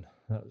the tone.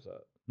 That was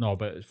it. No,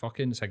 but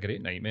it's a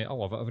great night, mate. I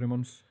love it every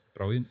month.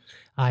 Brilliant.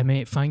 Aye,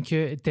 mate, thank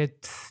you. Do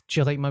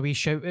you like my wee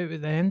shout out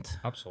at the end?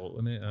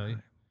 Absolutely, mate. Aye.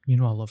 You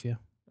know I love you.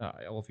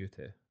 Aye, I love you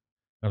too.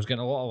 I was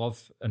getting a lot of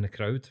love in the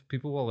crowd.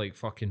 People were like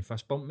fucking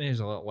fist bumping me as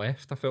I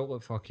left. I felt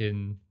like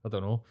fucking, I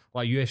don't know,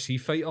 like a UFC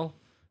fighter.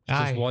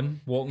 Aye. Just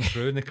one walking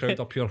through and the crowd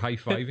up here high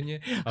fiving you.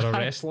 Or a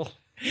wrestler.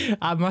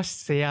 I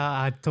must say,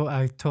 I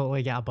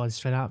totally get a buzz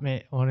for that,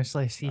 mate.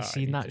 Honestly,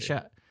 seeing me that too.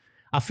 shit.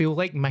 I feel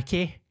like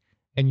Mickey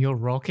and you're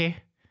Rocky.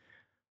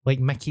 Like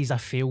Mickey's a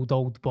failed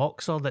old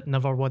boxer that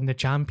never won the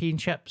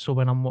championship. So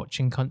when I'm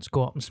watching cunts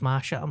go up and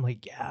smash it, I'm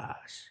like,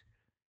 yes,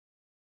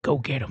 go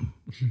get him.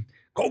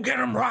 Go get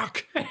him,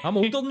 Rock! I'm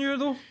older than you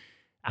though.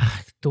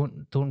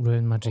 Don't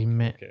ruin my dream,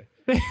 mate.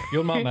 Okay.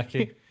 You're my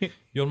Mickey.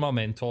 You're my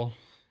mentor.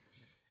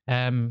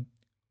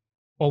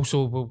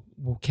 Also,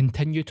 we'll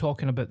continue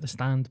talking about the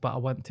stand, but I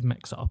want to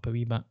mix it up a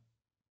wee bit.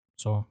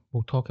 So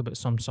we'll talk about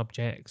some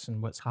subjects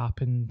and what's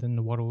happened in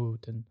the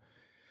world. And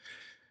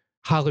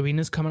Halloween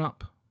is coming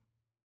up.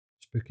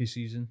 Spooky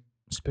season.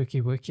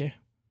 Spooky wookie.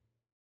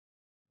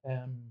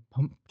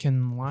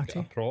 Pumpkin Get a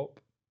latte. prop.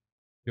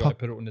 You want to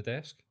put it on the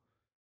desk?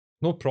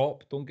 No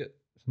prop. Don't get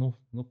no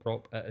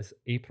prop. It is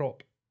a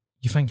prop.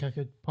 You think I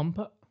could pump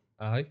it?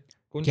 Aye.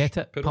 Go and Get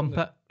it, put pump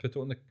on it. Put it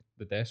on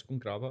the desk and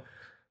grab it.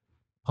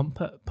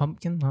 Pump it?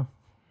 Pumpkin? No.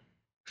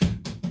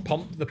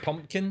 Pump the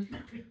pumpkin.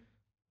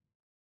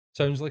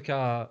 Sounds like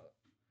a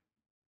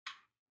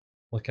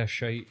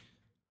shite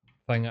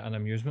thing at an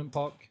amusement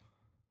park.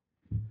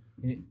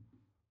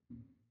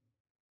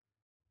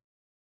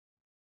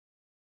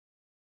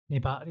 No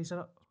batteries in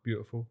it?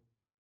 Beautiful.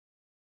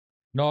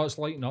 No, it's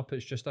lighting up.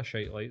 It's just a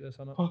shite light that's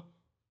in it. Oh.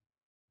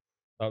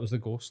 That was the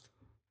ghost.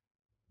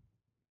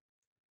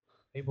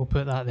 Right, we'll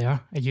put that there.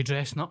 Are you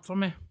dressing up for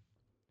me?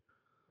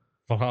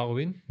 For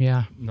Halloween?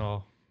 Yeah.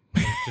 No.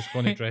 I'm just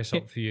going to dress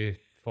up for you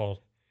for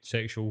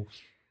sexual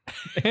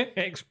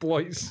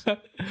exploits.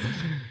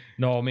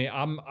 No, mate,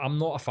 I'm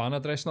not a fan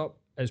of dressing up.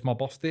 It's my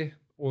birthday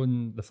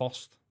on the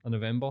 1st of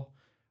November.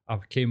 I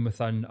came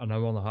within an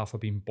hour and a half of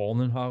being born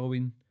on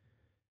Halloween.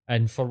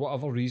 And for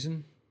whatever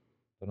reason,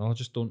 I don't know, I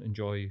just don't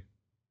enjoy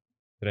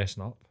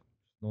dressing up.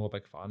 Not a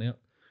big fan of it.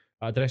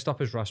 I dressed up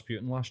as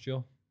Rasputin last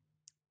year.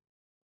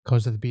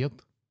 Because of the beard?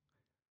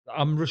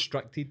 I'm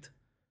restricted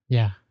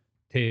Yeah.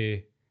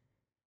 to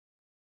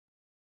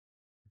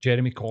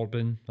Jeremy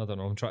Corbyn. I don't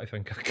know, I'm trying to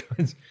think of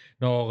guys.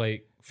 No,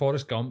 like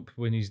Forrest Gump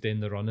when he's doing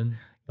the running.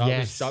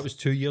 That was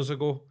 2 years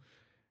ago.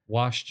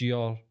 Last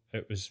year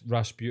it was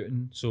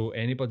Rasputin. So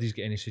anybody's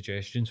got any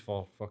suggestions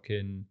for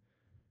fucking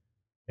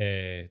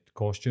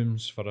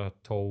costumes for a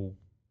tall,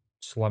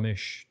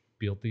 slimish,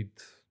 bearded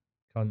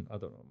cunt? I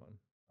don't know, man.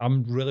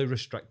 I'm really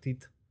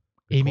restricted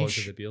because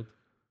of the beard.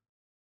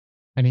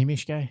 An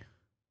Amish guy?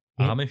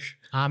 Amish.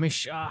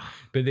 Amish.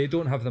 But they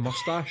don't have the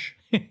moustache.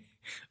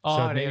 Oh,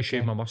 So I'd right, need to okay.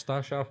 shave my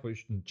moustache off,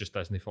 which just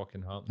doesn't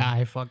fucking happen.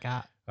 Aye, fuck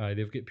that.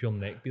 They've got pure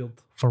neck beard.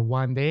 For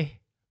one day.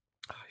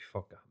 Aye,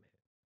 fuck that,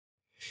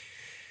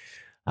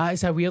 mate.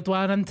 It's a weird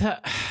one, isn't it?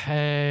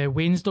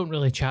 Waynes don't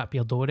really chat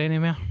beer door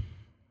anymore.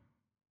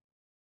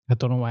 I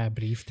don't know why I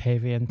breathed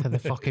heavy into the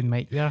fucking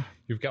mic there.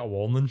 You've got a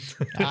warning.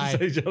 Aye.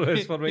 Inside your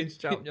house for Wayne's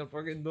chatting your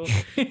fucking door.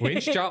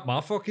 Wayne's chat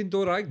my fucking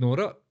door, I ignore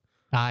it.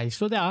 Aye,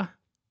 so they are.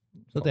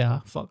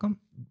 Fuck them.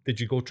 Did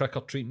you go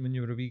trick-or-treating when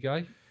you were a wee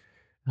guy?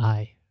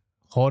 Aye.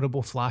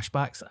 Horrible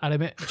flashbacks.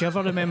 Do you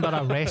ever remember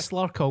a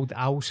wrestler called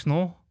Al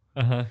Snow?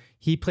 Uh-huh.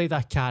 He played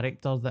a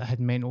character that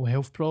had mental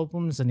health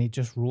problems and he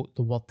just wrote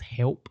the word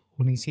help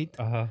on his head.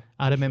 Uh-huh.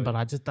 I remember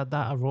I just did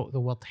that. I wrote the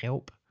word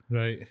help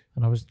Right.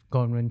 and I was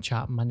going around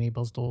chatting my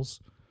neighbours' doors.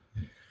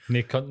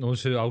 No cunt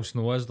knows who Al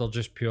Snow is. They're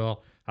just pure,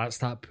 that's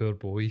that poor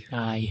boy.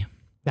 Aye.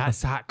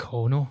 That's that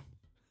Cono.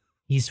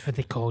 He's for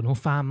the Cono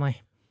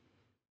family.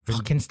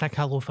 Fucking stick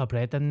a loaf of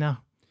bread in there.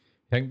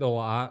 I think they're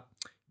like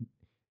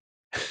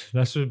that.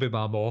 This would be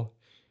my ma.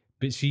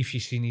 But see if you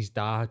seen his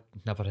dad,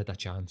 never had a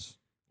chance.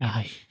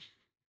 Aye.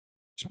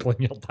 Just blame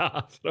your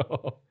dad.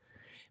 No.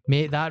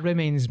 Mate, that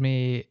reminds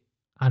me,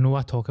 I know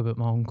I talk about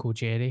my Uncle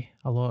Jerry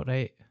a lot,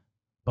 right?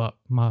 But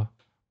my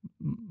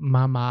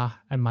ma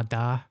and my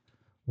dad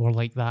were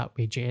like that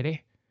with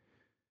Jerry.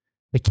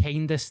 The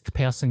kindest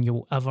person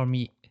you'll ever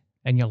meet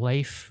in your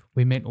life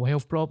with mental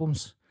health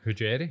problems. Who,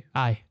 Jerry?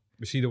 Aye.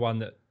 Was he the one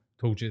that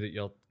told you that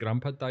your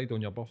grandpa died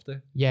on your birthday?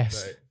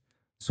 Yes. Right.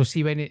 So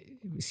see when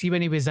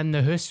he was in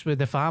the house with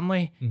the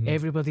family,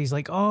 everybody's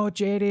like, "Oh,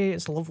 Jerry,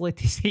 it's lovely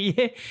to see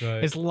you.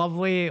 Right. It's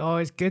lovely. Oh,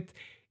 it's good."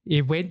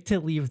 He went to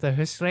leave the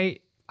house, right?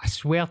 I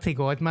swear to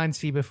God, man,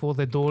 see before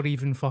the door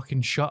even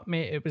fucking shut,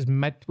 mate, it was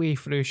midway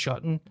through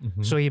shutting.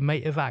 So he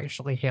might have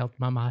actually heard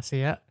my ma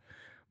say it.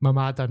 My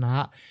ma done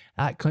that.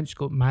 That cunt's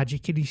got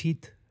magic in his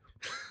head.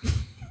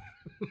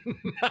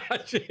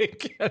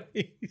 Magic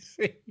in his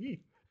head.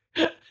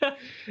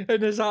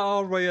 And is that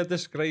our way of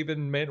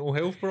describing mental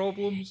health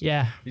problems?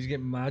 Yeah, He's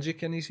getting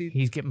magic in his head.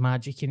 he's got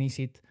magic in his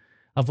head.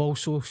 I've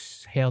also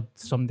heard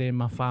somebody in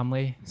my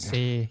family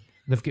say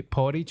they've got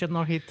porridge in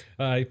their head.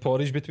 Aye,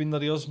 porridge between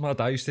their ears. My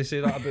dad used to say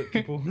that about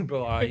people.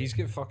 But aye, he's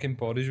got fucking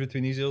porridge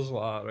between his ears.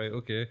 Like that, right,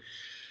 okay.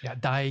 Yeah,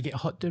 die,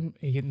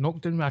 you get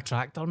knocked down with a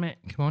tractor, mate.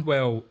 Come on.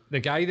 Well, the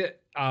guy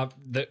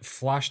that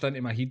flashed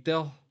into my head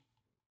there,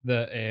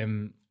 that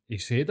he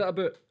said it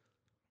about,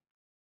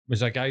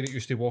 was a guy that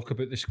used to walk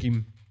about the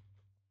scheme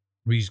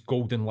with his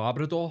golden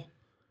Labrador,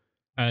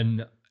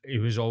 and he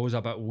was always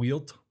a bit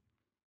weird.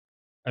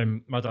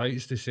 And my dad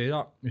used to say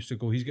that. He used to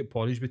go, he's got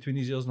porridge between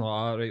his ears, and I'm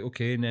like, right,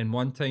 okay. And then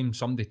one time,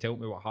 somebody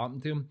told me what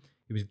happened to him.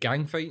 He was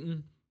gang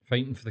fighting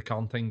for the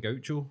Carntyne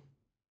Gaucho.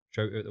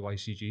 Shout out the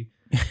YCG.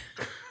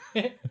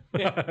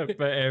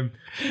 But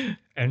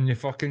and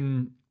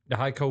the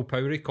High Call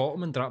Powery caught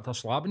him and dropped a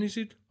slab in his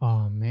head.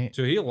 Oh, mate.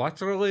 So he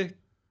literally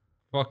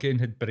fucking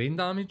had brain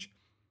damage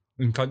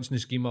and cunts in the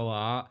scheme of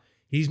that.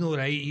 He's no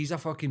right, he's a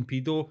fucking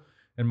pedo.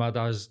 And my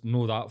dad's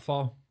no that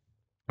far.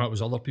 That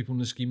was other people in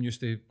the scheme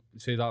used to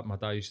say that. My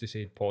dad used to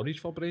say porridge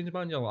for brains,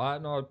 man. You're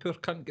like, no, poor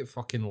cunt get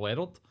fucking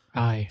leathered.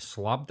 Aye.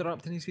 Slab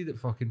dropped in his head at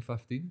fucking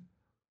 15.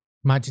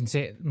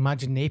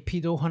 Imagine they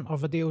pedo hunter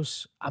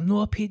videos. I'm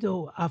not a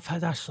pedo. I've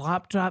had a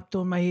slap dropped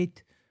on my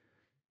head.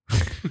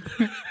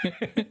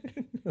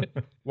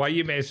 Why are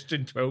you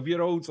messaging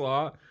 12-year-olds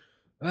like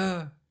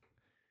that?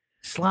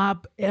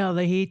 Slab out of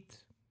the head.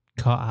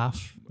 Cut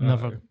off.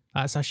 Never. Aye.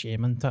 That's a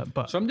shame, isn't it?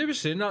 But Somebody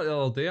was saying that the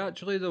other day,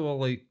 actually.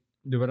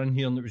 They were in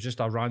here and it was just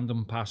a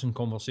random passing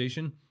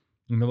conversation.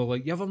 And they were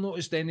like, you ever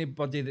noticed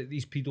anybody that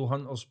these pedo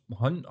hunters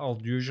hunt are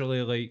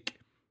usually like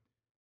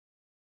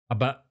a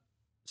bit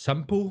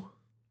simple?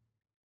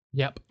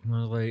 yep. And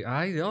I was like,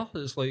 aye, yeah.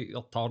 It's like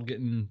they're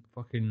targeting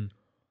fucking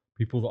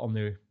people that are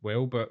now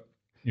well, but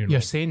you know.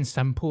 You're saying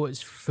simple,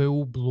 it's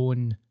full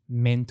blown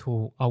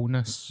mental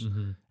illness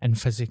and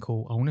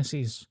physical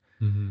illnesses.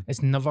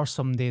 It's never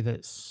somebody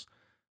that's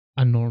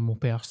a normal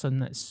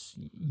person. It's,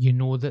 you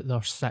know, that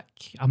they're sick.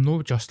 I'm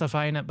not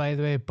justifying it, by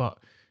the way, but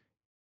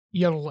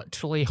you're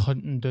literally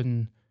hunting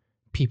down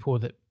people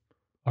that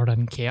are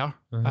in care,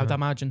 I'd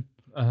imagine.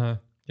 Do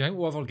you think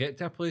we'll ever get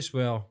to a place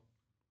where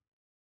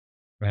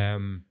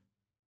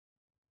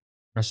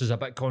this is a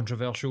bit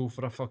controversial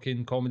for a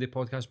fucking comedy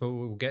podcast, but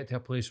we'll get to a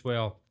place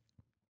where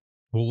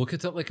we'll look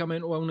at it like a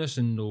mental illness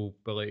and they'll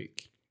be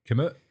like,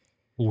 come out,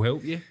 we'll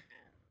help you.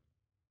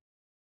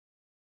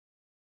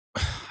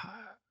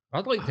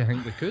 I'd like to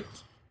think we could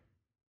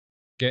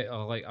get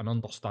an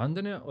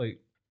understanding of it,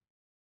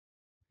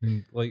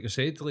 like I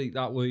said, like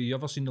that way. You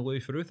ever seen the Louis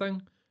Theroux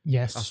thing?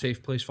 Yes. A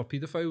safe place for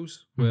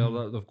paedophiles,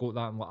 where they've got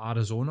that in like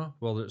Arizona,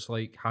 where it's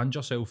like hand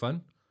yourself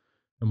in,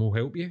 and we'll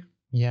help you.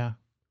 Yeah.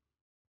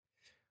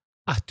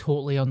 I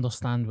totally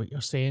understand what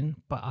you're saying,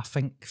 but I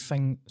think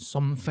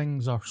some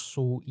things are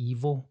so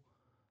evil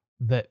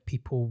that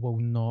people will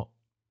not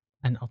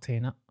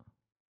entertain it.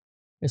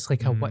 It's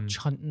like a witch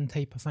hunting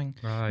type of thing.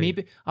 Aye.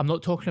 Maybe I'm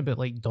not talking about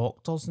like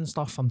doctors and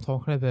stuff. I'm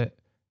talking about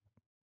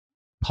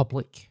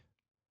public.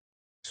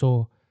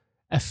 So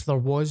if there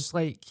was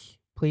like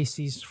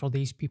places for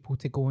these people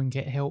to go and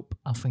get help,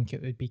 I think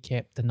it would be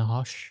kept in the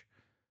hush,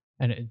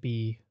 and it would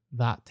be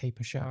that type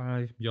of shit.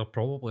 Aye, you're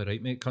probably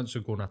right, mate. Cunts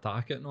will go and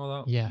attack it and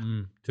all that. Yeah.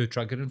 Too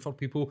triggering for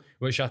people,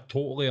 which I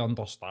totally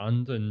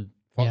understand. And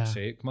fuck's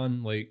sake,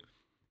 man. Like,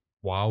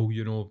 wow,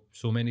 you know,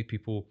 so many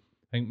people,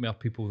 I think more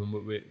people than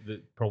what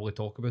that probably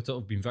talk about it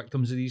have been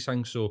victims of these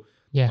things. So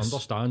I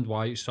understand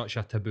why it's such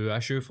a taboo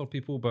issue for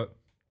people. But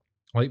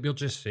like we're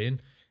just saying,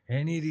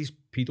 any of these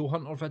pedo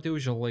hunter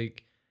videos, you're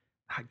like,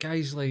 that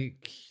guy's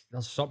like,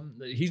 there's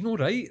something, he's not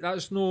right.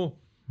 That's no,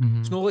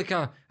 it's not like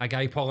a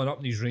guy pulling up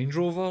in his Range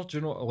Rover, do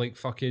you know, like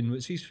fucking,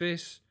 what's his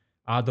face?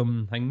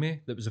 Adam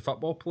Hingme, that was a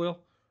football player.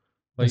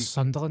 The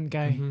Sunderland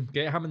guy.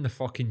 Get him in the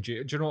fucking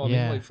jail, do you know what I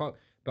mean? Like, fuck.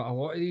 But a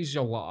lot of these,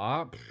 you're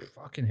like,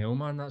 fucking hell,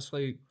 man, that's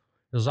like,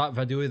 there's that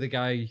video of the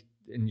guy,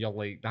 and you're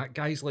like, that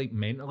guy's like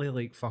mentally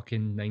like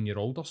fucking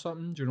 9-year-old or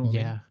something, do you know what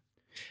I mean?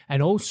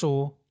 And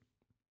also,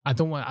 I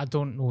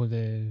don't know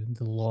the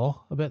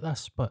law about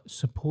this, but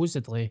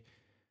supposedly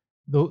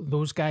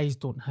those guys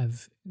don't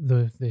have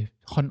the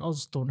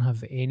hunters don't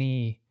have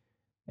any.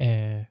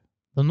 They're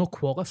not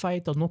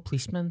qualified. They're no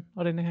policemen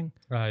or anything.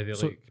 Aye, they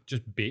So- like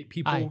just bait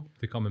people Aye.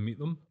 to come and meet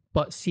them.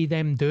 But see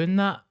them doing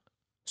that.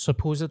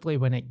 Supposedly,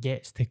 when it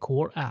gets to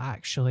court, it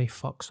actually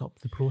fucks up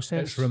the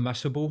process. It's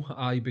remissible,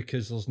 aye,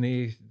 because there's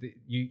no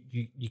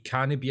you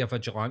can't be a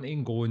vigilante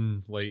and go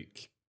and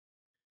like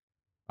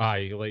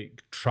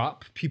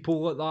trap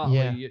people like that.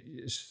 Yeah.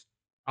 Like,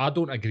 I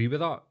don't agree with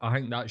that. I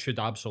think that should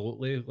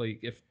absolutely, like,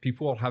 if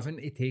people are having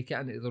to take it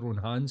into their own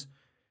hands,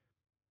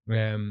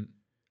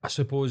 I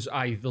suppose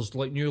there's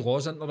like new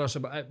laws into this.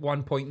 But at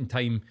one point in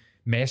time,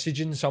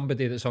 messaging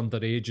somebody that's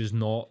underage is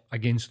not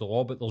against the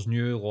law, but there's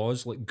new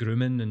laws like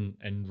grooming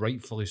and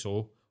rightfully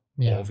so.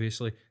 Yeah.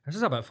 Obviously, this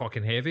is a bit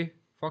fucking heavy.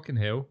 Fucking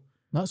hell,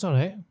 That's all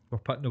right. we're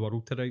putting the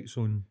world to rights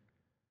on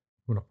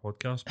a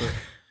podcast, but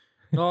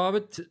no, I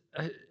would.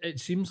 It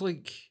seems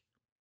like,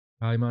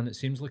 aye man, it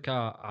seems like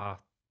a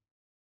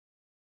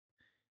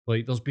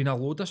like there's been a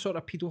load of sort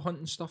of pedo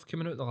hunting stuff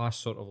coming out the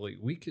last sort of like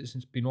week. It's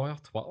been all over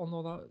Twitter and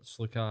all that. It's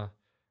like a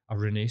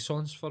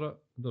renaissance for it.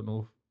 I don't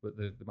know, but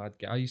the mad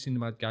guy, you seen the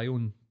mad guy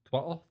on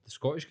Twitter, the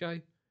Scottish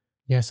guy?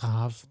 Yes,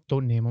 I have.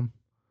 Don't name him.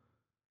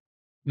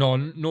 No,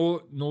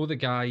 the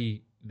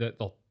guy that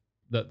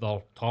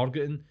they're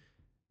targeting.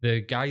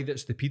 The guy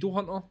that's the pedo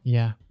hunter.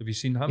 Yeah, Have you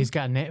seen him? he's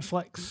got a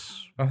Netflix.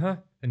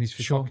 And he's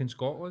from Sure. fucking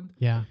Scotland.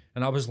 Yeah,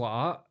 And I was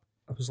like,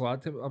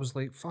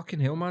 fucking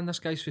hell, man, this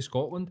guy's from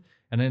Scotland.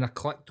 And then I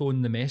clicked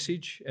on the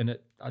message, and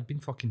I'd been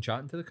fucking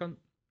chatting to the cunt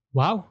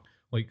wow.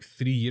 like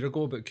 3 years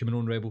ago about coming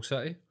on Rebel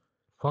City,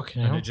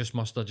 Fucking and hell. it just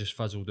must have just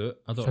fizzled out.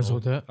 I don't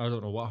Fizzled know. out. I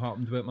don't know what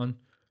happened to it, man.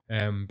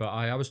 But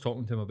I was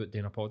talking to him about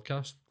doing a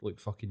podcast like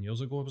fucking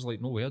years ago. I was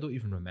like, no way, I don't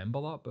even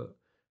remember that. But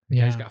the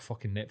Yeah, guy's got a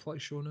fucking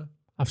Netflix show now.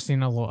 I've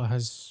seen a lot of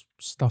his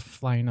stuff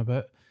flying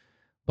about.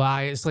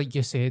 But it's like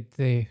you said,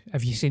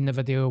 have you seen the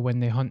video when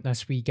they hunt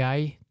this wee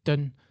guy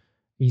down?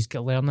 He's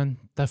got learning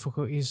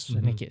difficulties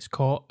and he Mhm. gets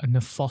caught. And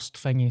the first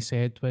thing he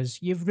said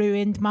was, "You've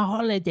ruined my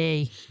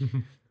holiday."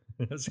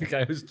 That's the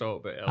guy I was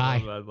talking about Aye.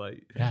 earlier, man.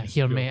 Like, Yeah,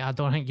 here, Yeah. mate, I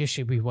don't think you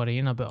should be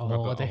worrying about a about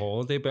holiday. a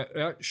holiday, but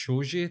that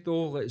shows you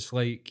though. It's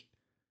like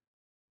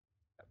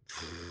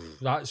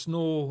that's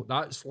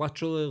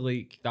literally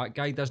like that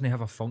guy doesn't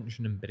have a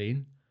functioning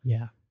brain.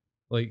 Yeah,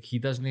 Like he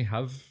doesn't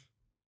have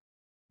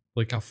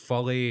like a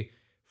fully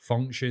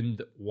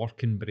functioned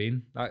working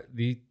brain. That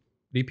they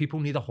people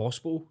need a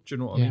hospital. Do you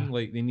know what I Yeah. mean?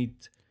 Like they need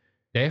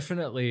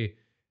definitely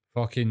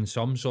fucking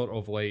some sort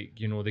of like,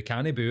 you know, they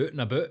can't be out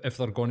and about if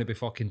they're going to be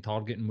fucking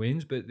targeting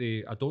Waynes, but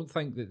I don't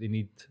think that they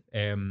need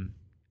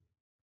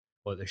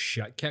like the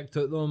shit kicked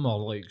at them or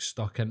like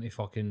stuck into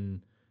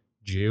fucking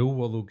jail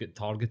where they'll get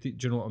targeted.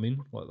 Do you know what I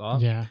mean? Like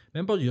that. yeah,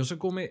 Remember years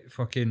ago, mate,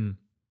 fucking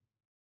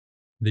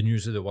the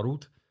News of the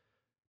World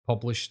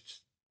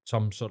published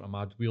some sort of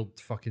mad weird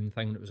fucking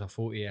thing that was a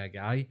photo of a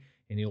guy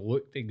and he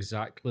looked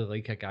exactly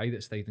like a guy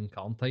that stayed in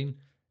quarantine,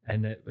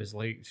 and it was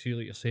like, see,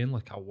 like you're saying,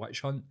 like a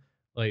witch hunt.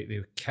 Like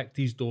they kicked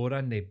his door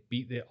in, they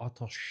beat the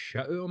utter shit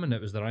out of him, and it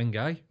was the wrong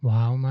guy.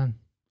 wow, man.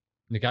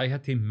 The guy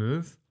had to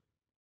move.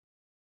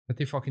 Had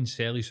to fucking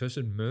sell his house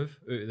and move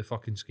out of the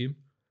fucking scheme.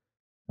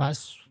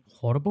 That's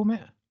horrible, mate.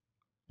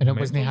 And it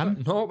wasn't Mental, him.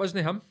 but- No, it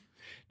wasn't him.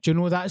 Do you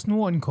know that's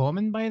no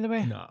uncommon, by the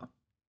way? Nah.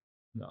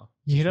 No.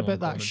 You hear it's not about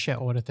that uncommon. shit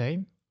all the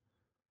time.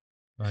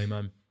 Aye,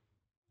 man.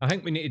 I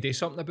think we need to do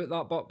something about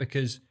that, but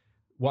because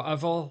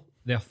whatever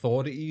the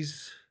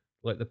authorities,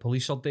 like the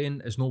police, are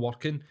doing is not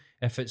working.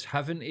 If it's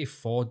having to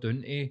fall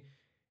down to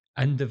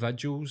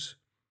individuals,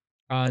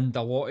 and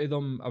a lot of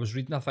them, I was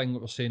reading a thing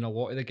that was saying a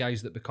lot of the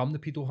guys that become the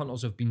pedo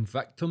hunters have been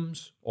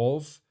victims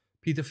of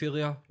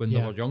paedophilia when they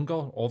Yeah. were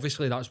younger.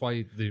 Obviously, that's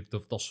why they're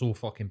so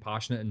fucking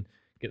passionate and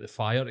get the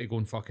fire to go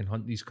and fucking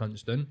hunt these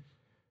cunts down.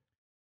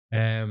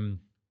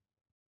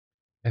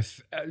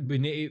 If we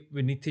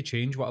need to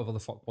change whatever the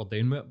fuck we're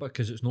doing with it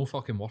because it's no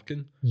fucking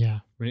working. Yeah.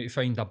 We need to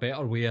find a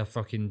better way of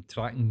fucking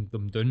tracking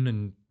them down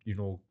and, you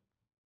know,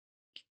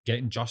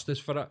 getting justice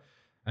for it.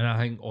 And I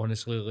think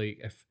honestly, like,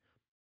 if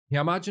you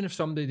imagine if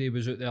somebody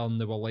was out there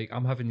and they were like,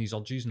 I'm having these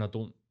urges and I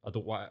don't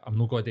want, I'm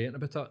not going to do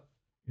anything about it.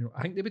 You know,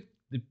 I think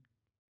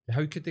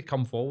how could they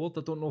come forward?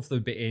 I don't know if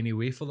there'd be any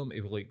way for them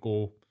to like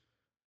go,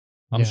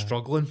 I'm Yeah.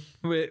 struggling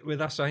with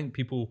this. I think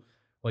people,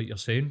 like you're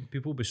saying,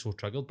 people would be so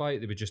triggered by it,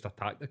 they would just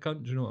attack the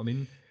cunt, do you know what I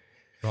mean?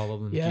 Rather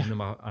than Yeah. giving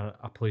them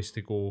a place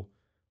to go,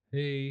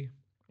 hey.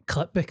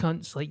 Clip the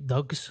cunts like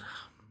Doug's.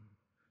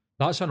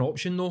 That's an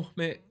option though,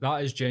 mate.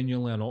 That is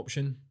genuinely an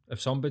option. If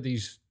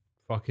somebody's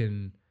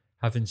fucking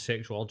having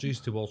sexual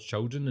urges towards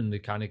children and they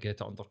can't get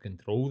it under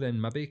control,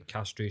 then maybe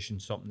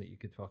castration's something that you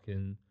could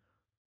fucking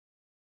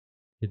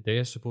could do,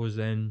 I suppose.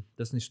 Then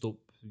doesn't stop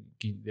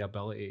the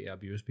ability to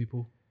abuse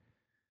people.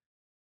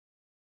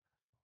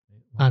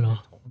 I know.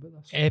 Talking about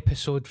this?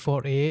 Episode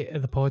 48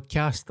 of the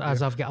podcast,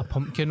 as I've got a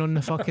pumpkin on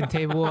the fucking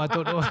table. I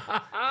don't know.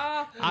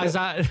 As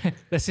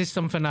this is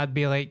something I'd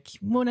be like,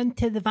 come on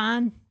into the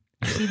van,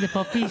 see the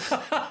puppies.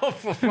 Oh,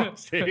 for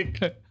fuck's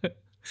sake.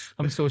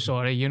 I'm so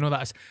sorry. You know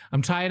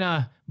I'm trying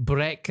to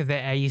break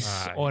the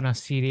ice Aye. on a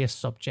serious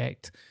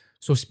subject.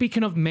 So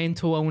speaking of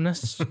mental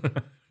illness,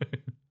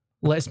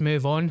 let's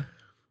move on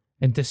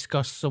and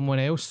discuss someone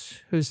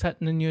else who's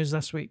hitting the news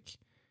this week.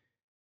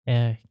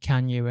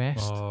 Kanye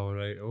West. Oh,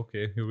 right.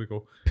 Okay, here we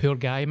go. Poor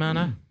guy,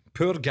 man.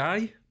 Poor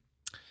guy?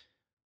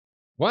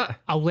 What?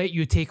 I'll let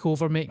you take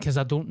over, mate, because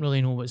I don't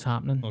really know what's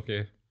happening.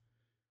 Okay.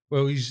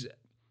 Well, it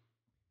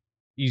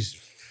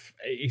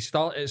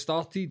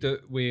started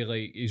out with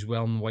like he's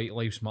wearing White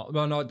Lives Matter.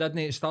 Well, no, it didn't.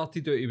 It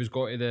started out he was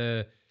going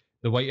to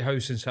the White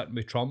House and sitting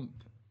with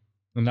Trump,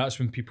 and that's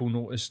when people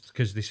noticed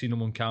because they seen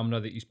him on camera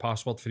that his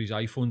password for his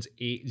iPhone's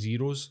 8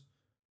 zeros.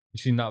 You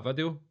seen that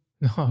video?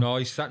 No. No,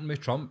 he's sitting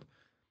with Trump,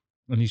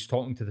 and he's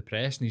talking to the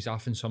press, and he's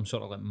having some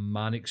sort of like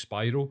manic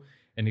spiral,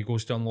 and he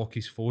goes to unlock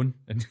his phone,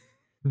 and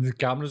the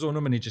camera's on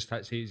him, and he just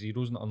hits 8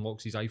 zeros and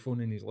unlocks his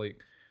iPhone, and he's like,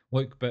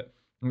 "Look," but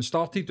it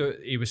started out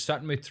he was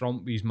sitting with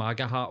Trump with his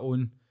MAGA hat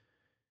on.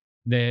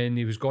 Then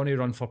he was going to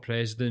run for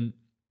president.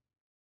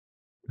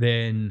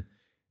 Then,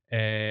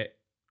 this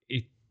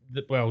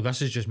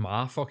is just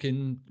my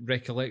fucking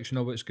recollection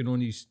of what's going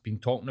on. He's been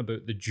talking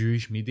about the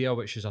Jewish media,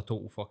 which is a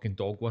total fucking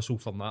dog whistle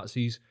for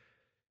Nazis.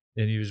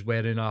 Then he was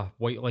wearing a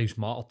White Lives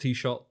Matter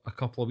t-shirt a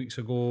couple of weeks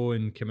ago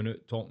and coming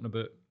out talking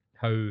about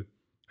how him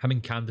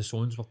and Candace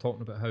Owens were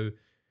talking about how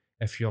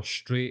if you're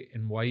straight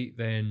and white,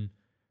 then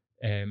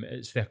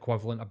it's the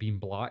equivalent of being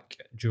black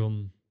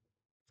during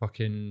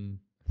fucking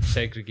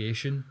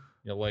segregation.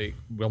 You're like,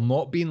 we're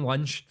not being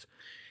lynched.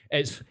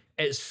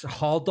 It's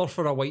harder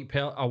for a white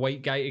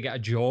guy to get a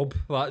job.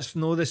 That's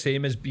no the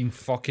same as being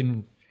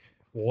fucking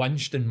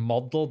lynched and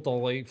murdered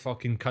or like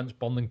fucking cunts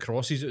burning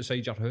crosses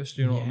outside your house.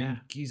 Do you know what I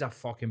mean? He's a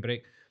fucking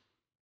break.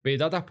 But he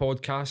did a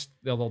podcast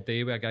the other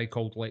day with a guy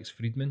called Lex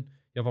Friedman.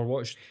 You ever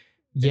watched?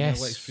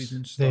 Yes, Lex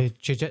Friedman stuff? the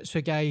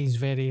jiu-jitsu guy is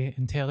very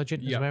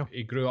intelligent as well.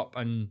 He grew up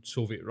in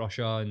Soviet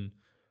Russia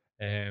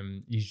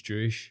and he's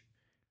Jewish,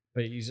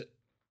 but he's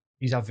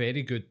a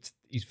very good.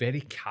 He's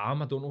very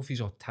calm. I don't know if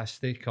he's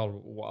autistic or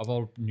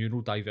whatever,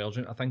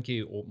 neurodivergent. I think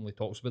he openly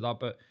talks about that,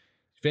 but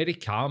he's very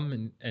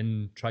calm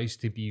and tries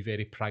to be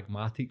very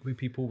pragmatic with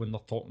people when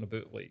they're talking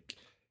about like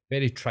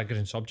very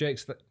triggering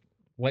subjects. That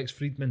Lex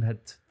Friedman had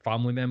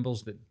family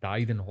members that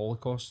died in the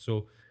Holocaust,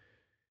 so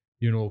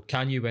you know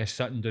Kanye West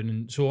sitting down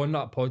and so on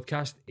that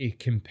podcast he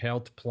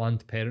compared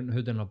Planned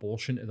Parenthood and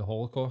abortion to the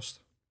Holocaust,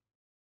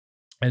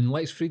 and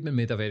Lex Friedman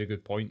made a very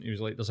good point. He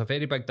was like, "There's a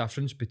very big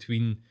difference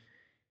between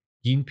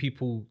giving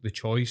people the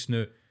choice. Now,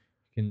 you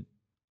can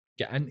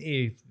get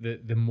into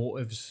the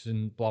motives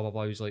and blah, blah,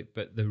 blah." He's like,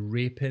 but the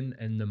raping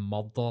and the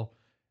murder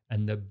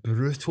and the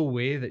brutal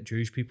way that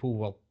Jewish people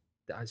were,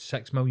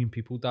 6 million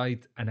people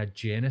died in a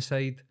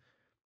genocide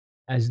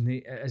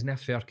isn't a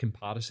fair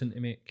comparison to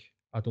make.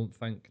 I don't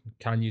think.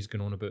 Kanye's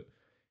going on about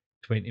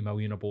 20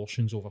 million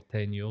abortions over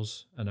 10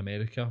 years in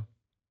America.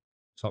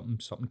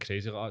 Something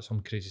crazy like that,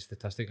 some crazy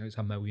statistic. It's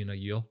 1 million a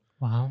year.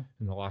 Wow.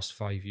 In the last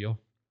 5 years.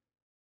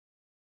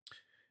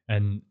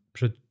 And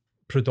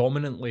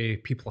predominantly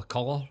people of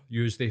colour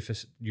use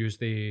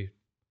the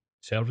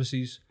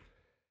services,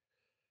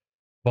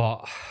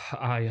 but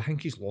I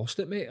think he's lost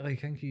it, mate. Like,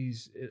 I think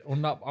he's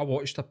on that. I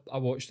watched it.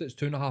 It's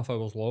 2.5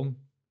 hours long,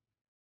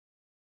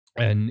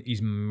 and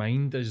his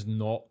mind is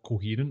not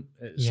coherent.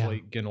 It's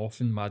like getting off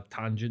in mad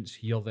tangents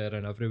here, there,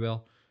 and everywhere.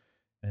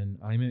 And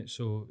mate.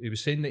 So he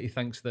was saying that he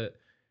thinks that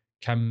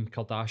Kim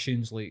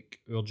Kardashian's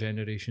like our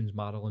generation's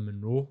Marilyn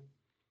Monroe,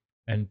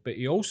 but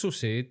he also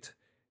said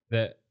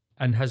that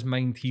in his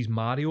mind he's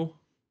Mario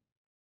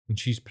and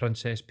she's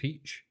Princess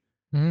Peach,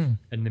 and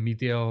the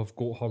media have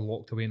got her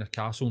locked away in a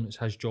castle, and it's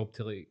his job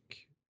to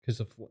like,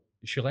 because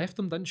she left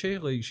him, didn't she?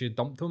 Like, she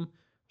dumped him,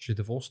 she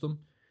divorced him,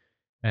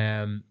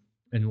 and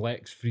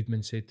Lex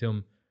Friedman said to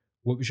him,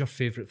 "What was your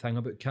favourite thing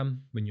about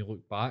Kim when you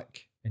look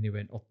back?" And he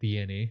went, "Her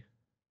DNA."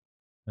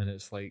 And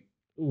it's like,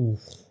 ooh,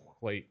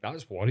 like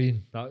that's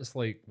worrying. That's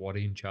like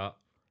worrying chat.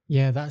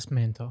 Yeah, that's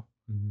mental.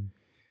 Mm-hmm.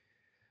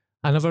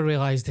 I never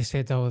realised they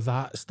said all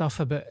that stuff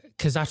about,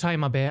 because I try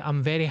my best.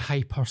 I'm very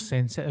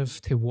hypersensitive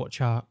to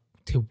what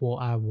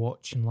I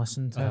watch and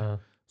listen to.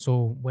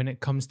 So when it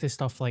comes to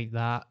stuff like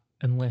that,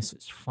 unless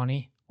it's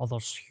funny or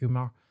there's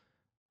humour,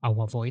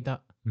 I'll avoid it.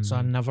 Mm-hmm. So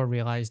I never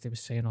realised they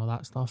was saying all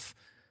that stuff.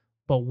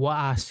 But what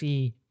I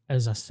see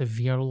is a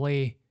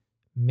severely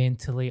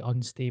mentally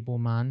unstable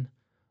man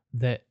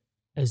that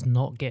is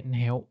not getting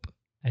help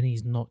and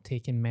he's not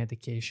taking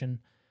medication.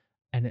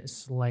 And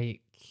it's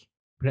like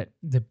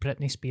the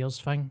Britney Spears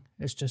thing.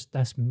 It's just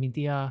this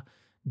media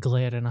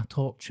glaring a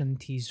torch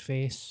into his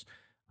face,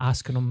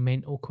 asking him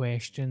mental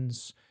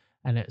questions,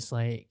 and it's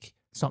like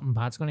something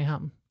bad's going to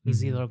happen.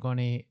 He's either going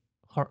to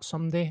hurt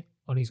somebody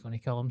or he's going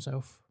to kill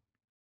himself.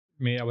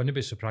 Mate, I wouldn't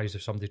be surprised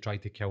if somebody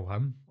tried to kill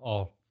him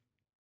or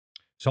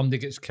somebody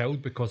gets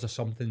killed because of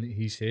something that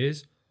he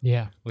says.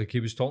 Yeah. Like he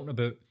was talking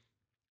about,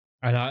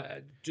 and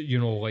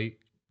like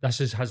this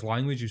is his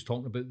language. He was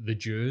talking about the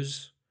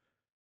Jews.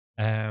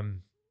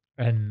 And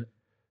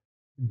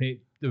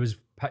mate, there was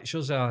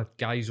pictures of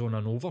guys on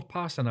an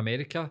overpass in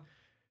America.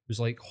 It was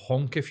like,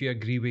 honk if you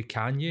agree with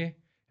Kanye,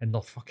 and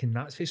they're fucking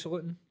Nazi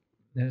saluting.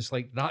 And it's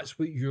like, that's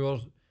what you're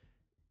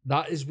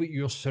that is what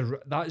you're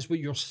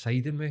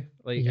siding with,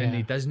 like, and he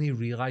Yeah. doesn't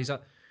realise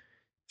it.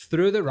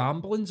 Through the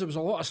ramblings, there was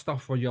a lot of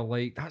stuff where you're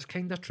like, that's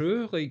kind of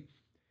true. Like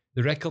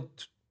the record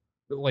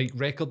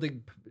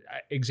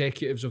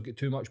executives have got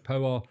too much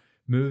power,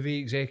 movie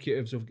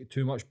executives have got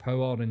too much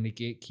power, and they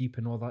gatekeep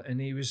and all that.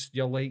 And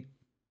you're like,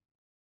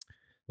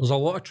 there's a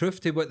lot of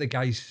truth to what the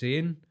guy's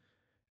saying,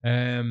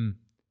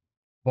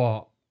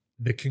 but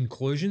the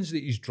conclusions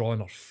that he's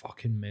drawing are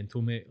fucking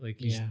mental, mate. Like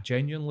he's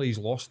genuinely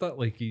lost it.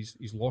 Like he's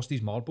lost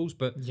his marbles,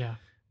 but Yeah.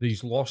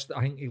 he's lost.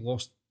 I think he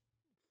lost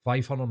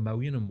 500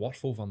 million in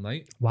worth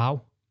overnight.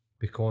 Wow.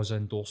 Because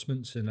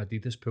endorsements and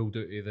Adidas pulled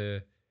out of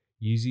the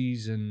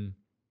Yeezys, and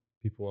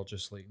people are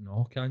just like,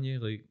 no, can you?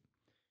 Like,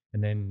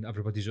 and then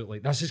everybody's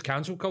like, this is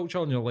cancel culture,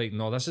 and you're like,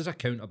 no, this is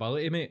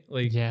accountability, mate.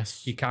 Like,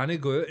 Yes. he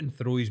can't go out and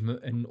throw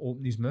and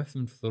open his mouth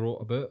and throw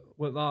it about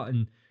like that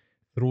and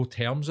throw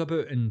terms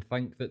about and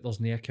think that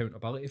there's no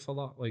accountability for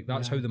that. Like,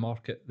 that's how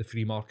the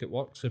free market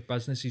works. If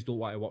businesses don't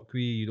want to work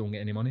with you, you don't get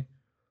any money.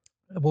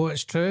 Well,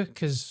 it's true,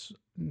 because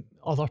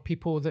other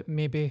people that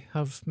maybe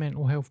have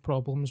mental health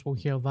problems will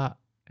hear that,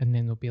 and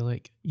then they'll be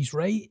like, he's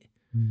right.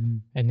 Mm-hmm.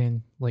 And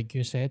then, like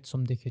you said,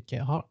 somebody could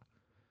get hurt.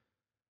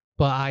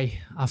 But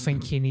I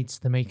think he needs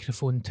the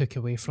microphone took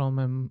away from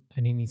him,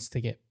 and he needs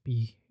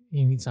he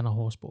needs in a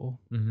hospital.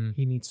 Mm-hmm.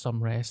 He needs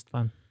some rest,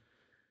 man.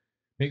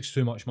 Makes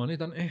too much money,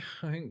 doesn't he?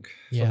 I think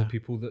for the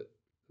people that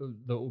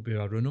will be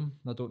around him.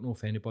 I don't know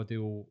if anybody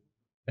will,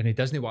 and he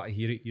doesn't want to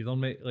hear it either,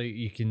 mate. Like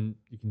you can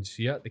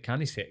see it. They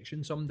can't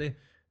section somebody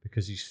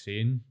because he's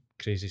saying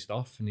crazy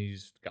stuff and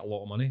he's got a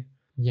lot of money.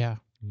 Yeah,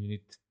 and you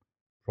need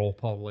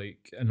proper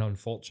and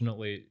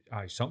unfortunately,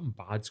 something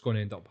bad's going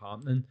to end up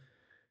happening.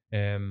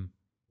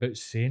 But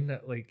saying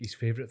that like his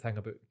favourite thing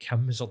about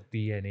Kim is her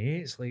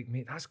DNA, it's like,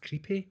 mate, that's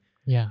creepy.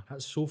 Yeah,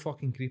 that's so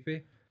fucking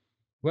creepy.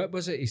 What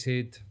was it he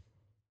said?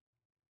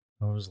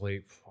 I was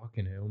like,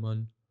 fucking hell,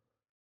 man.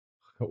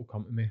 It'll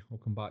come to me. I'll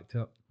come back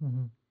to it.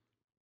 Mm-hmm.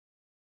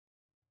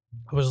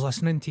 I was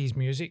listening to his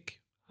music.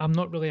 I'm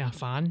not really a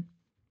fan,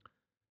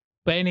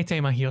 but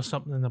anytime I hear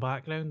something in the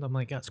background, I'm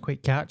like, that's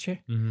quite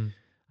catchy. Mm-hmm.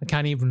 I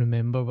can't even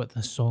remember what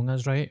the song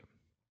is, right?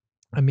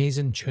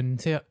 Amazing tune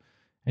to it.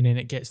 And then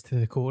it gets to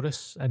the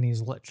chorus, and he's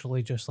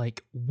literally just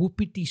like,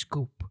 whoopity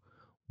scoop,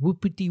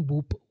 whoopity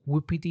whoop,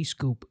 whoopity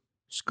scoop,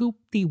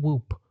 scoop-dee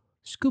whoop,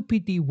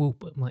 scoopity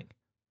whoop. I'm like,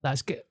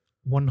 that's get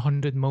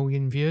 100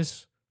 million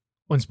views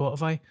on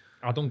Spotify.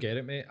 I don't get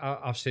it, mate.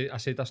 I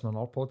said this on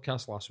our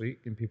podcast last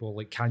week, and people are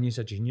like, Kanye's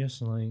a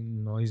genius. And I'm like,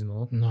 no, he's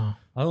not. No.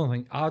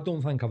 I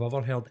don't think I've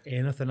ever heard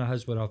anything of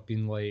his where I've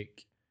been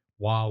like,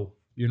 wow.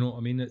 You know what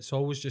I mean? It's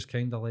always just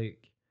kind of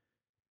like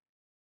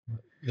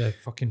the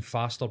fucking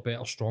faster,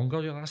 better,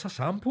 stronger. You're like, that's a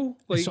sample.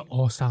 Like, it's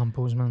all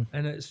samples, man.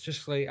 And it's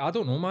just like, I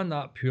don't know, man.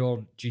 That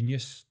pure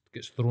genius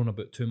gets thrown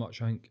about too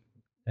much, I think.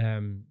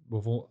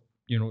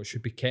 It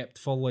should be kept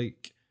for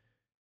like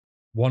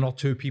one or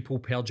two people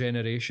per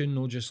generation,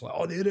 not just like,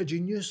 oh, they're a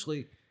genius.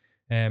 Like,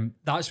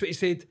 that's what he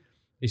said.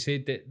 He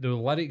said that the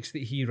lyrics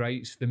that he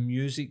writes, the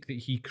music that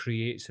he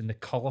creates, and the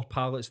colour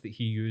palettes that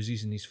he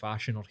uses in his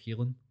fashion are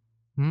healing.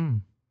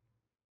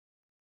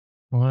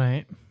 All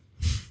right.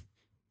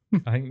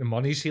 I think the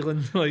money's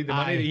healing. Like the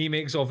money that he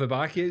makes off the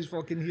back is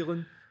fucking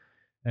healing.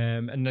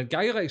 And the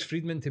guy Lex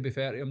Friedman, to be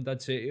fair to him,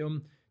 did say to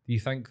him, do you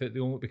think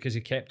that because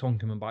he kept on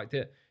coming back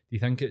to it, do you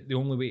think the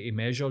only way to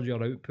measure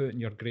your output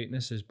and your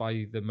greatness is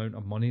by the amount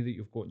of money that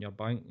you've got in your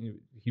bank?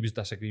 He was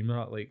disagreeing with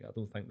that. Like, I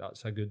don't think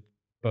that's a good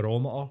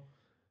barometer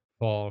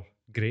for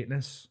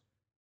greatness.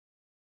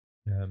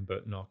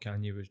 But no,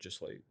 Kanye was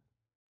just like,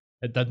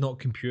 it did not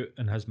compute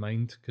in his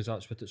mind, because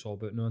that's what it's all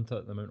about now, isn't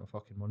it? The amount of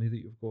fucking money that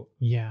you've got.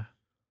 Yeah.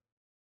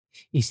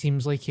 He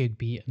seems like he'd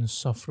be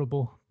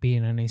insufferable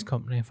being in his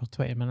company for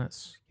 20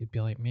 minutes. You'd be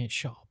like, mate,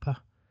 shut up. Huh?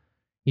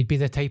 He'd be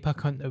the type of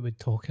cunt that would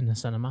talk in the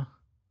cinema.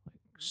 Like,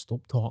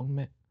 stop talking,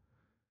 mate.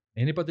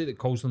 Anybody that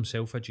calls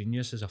themselves a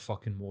genius is a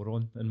fucking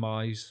moron in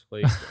my eyes.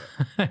 Like,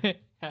 do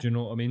you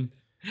know what I mean?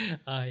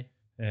 Aye.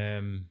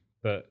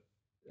 But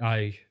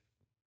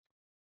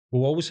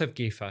we'll always have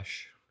gay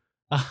fish.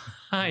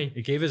 Aye.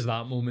 He gave us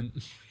that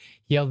moment.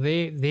 Yeah,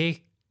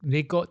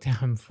 they got to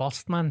him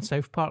first, man.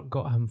 South Park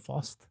got him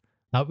first.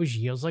 That was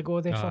years ago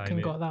they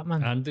fucking got that,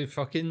 man. And the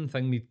fucking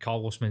thing with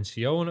Carlos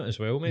Mencia on it as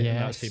well, mate. Yes.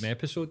 In that same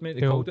episode, mate.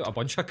 They called it a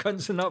bunch of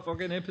cunts in that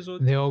fucking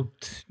episode. The old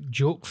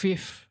joke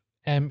thief.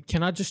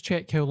 Can I just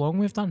check how long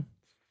we've done?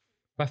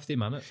 50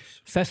 minutes.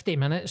 50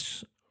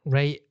 minutes,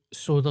 right.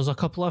 So there's a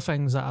couple of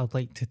things that I'd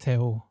like to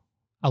tell.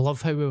 I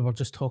love how we were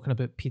just talking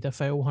about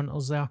paedophile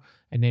hunters there,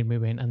 and then we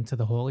went into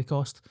the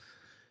Holocaust.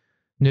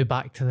 Now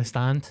back to the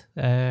stand.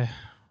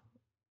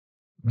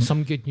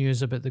 Some good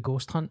news about the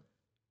ghost hunt.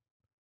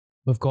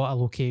 We've got a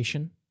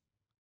location,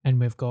 and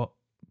we've got,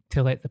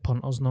 to let the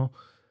punters know,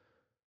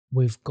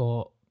 we've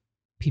got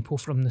people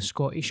from the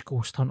Scottish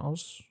Ghost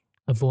Hunters,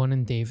 Yvonne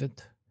and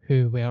David,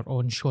 who were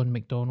on Sean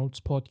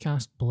McDonald's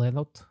podcast,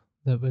 Blethered,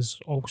 that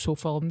was also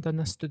filmed in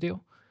the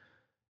studio.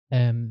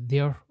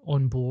 They're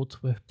on board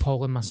with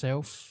Paul and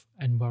myself,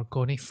 and we're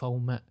going to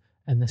film it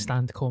in the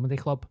Stand Comedy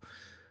Club.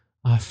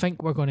 I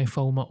think we're going to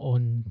film it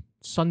on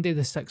Sunday,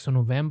 the 6th of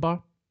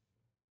November.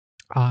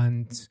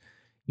 And,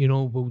 you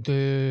know, we'll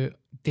do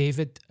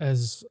David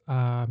as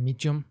a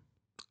medium,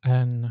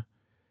 and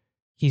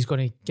he's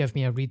going to give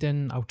me a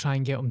reading. I'll try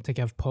and get him to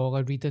give Paul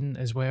a reading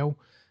as well.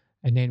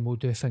 And then we'll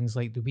do things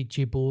like the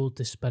Ouija board,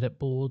 the spirit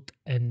board,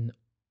 and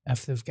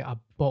if they've got a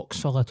box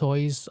full of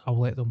toys, I'll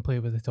let them play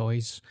with the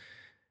toys.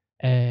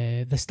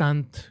 The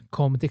Stand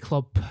Comedy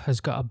Club has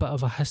got a bit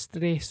of a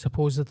history.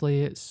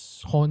 Supposedly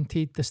it's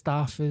haunted. The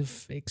staff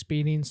have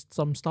experienced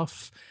some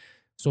stuff.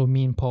 So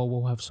me and Paul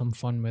will have some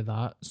fun with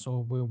that.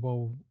 So we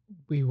will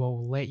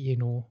let you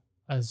know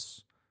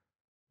as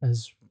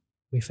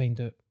we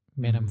find out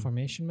more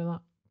information with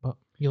that. But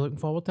you looking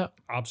forward to it?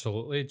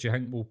 Absolutely. Do you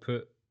think we'll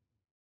put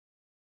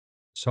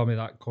some of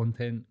that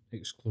content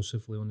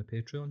exclusively on the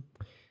Patreon?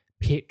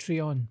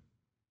 Patreon.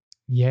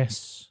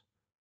 Yes.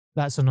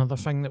 That's another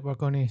thing that we're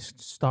going to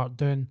start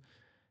doing.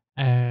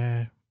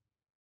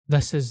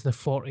 This is the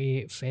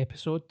 48th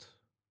episode,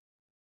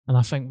 and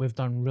I think we've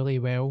done really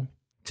well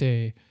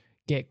to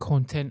get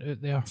content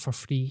out there for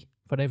free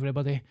for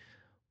everybody.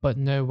 But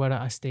now we're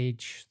at a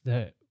stage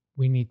that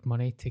we need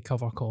money to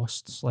cover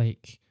costs,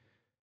 like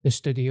the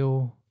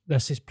studio.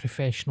 This is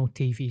professional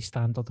TV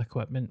standard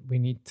equipment. We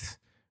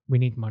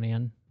need money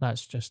in.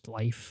 That's just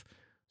life.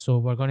 So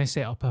we're going to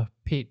set up a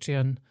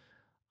Patreon,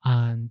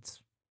 and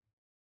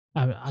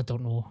I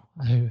don't know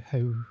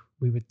how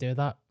we would do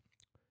that.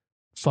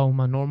 Film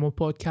a normal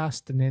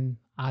podcast and then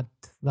add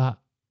that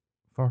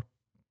for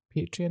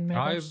Patreon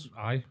members.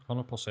 Aye,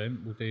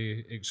 100%. We'll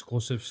do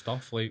exclusive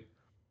stuff. Like,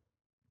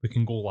 we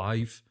can go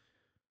live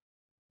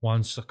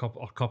once a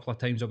couple of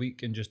times a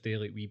week and just do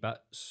like wee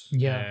bits.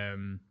 Yeah.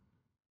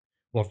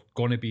 We're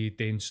going to be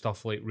doing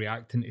stuff like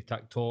reacting to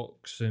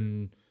TikToks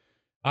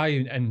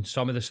and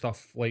some of the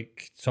stuff,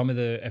 like some of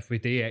the, if we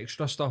do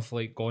extra stuff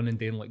like going and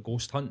doing like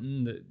ghost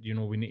hunting, that, you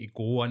know, we need to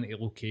go into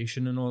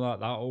location and all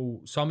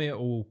that, some of it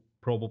will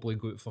probably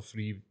go out for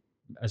free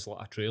as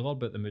like a trailer,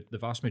 but the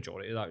vast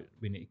majority of that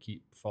we need to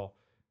keep for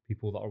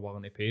people that are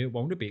willing to pay. It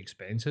won't be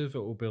expensive. It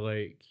will be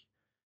like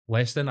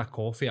less than a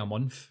coffee a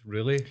month,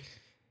 really.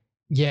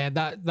 Yeah,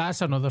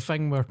 that's another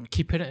thing. We're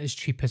keeping it as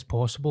cheap as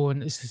possible,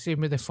 and it's the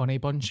same with the Funny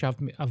Bunch.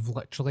 I've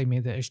literally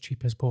made it as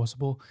cheap as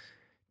possible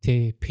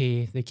to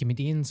pay the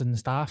comedians and the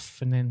staff,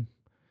 and then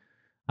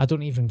I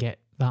don't even get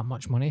that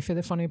much money for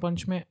the Funny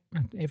Bunch, mate.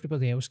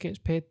 Everybody else gets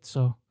paid,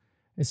 so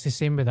it's the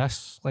same with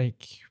this.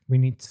 Like, we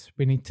need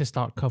to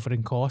start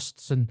covering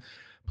costs, and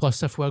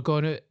plus, if we're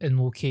going out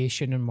in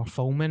location and we're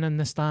filming in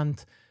the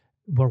Stand,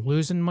 we're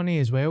losing money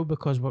as well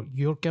because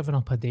you're giving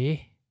up a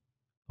day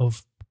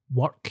of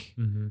work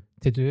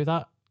to do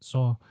that.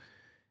 So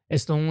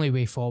it's the only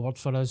way forward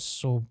for us.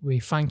 So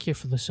we thank you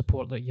for the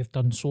support that you've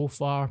done so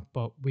far,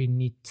 but we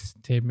need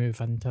to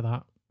move into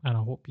that, and I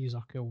hope you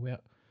are cool with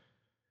it.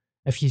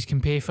 If you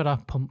can pay for a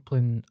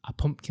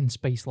pumpkin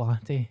spice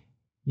latte,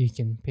 you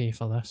can pay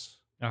for this.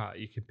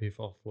 You can pay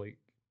for like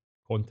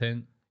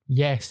content.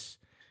 Yes.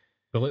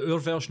 But like our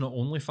version of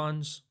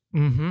OnlyFans.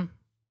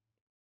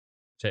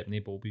 Except no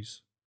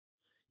Bobies.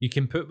 You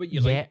can put what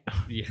you like.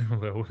 Yeah,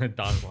 well, Dan's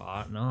like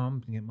that. No, I'm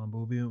going to get my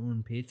Bobby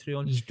on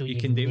Patreon. You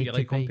can do what you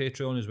like on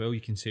Patreon as well.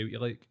 You can say what you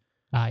like.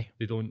 Aye.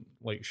 They don't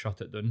like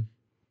shut it down.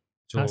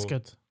 So, that's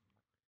good.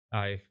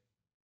 Aye.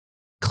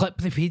 Clip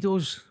the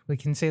pedos. We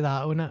can say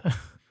that on it.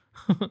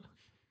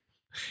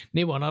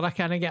 No wonder I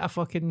can't get a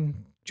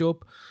fucking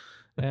job.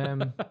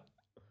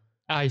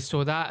 Aye,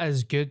 so that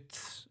is good.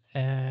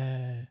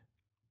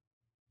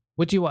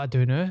 What do you want to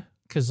do now?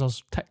 Because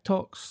there's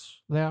TikToks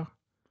there.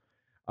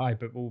 Aye,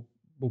 but we'll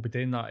be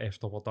doing that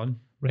after we're done.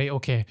 Right,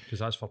 okay. Because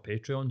that's for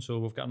Patreon, so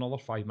we've got another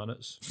 5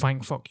 minutes.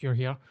 Thank fuck you're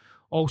here.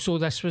 Also,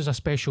 this was a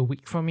special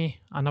week for me.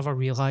 I never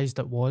realised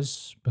it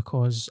was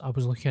because I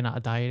was looking at a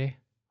diary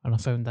and I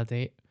found a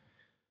date.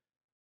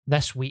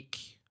 This week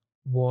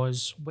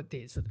was, what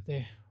date is it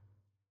today?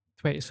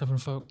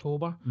 27th of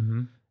October.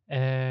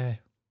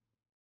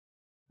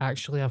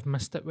 Actually, I've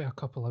missed it by a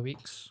couple of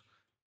weeks.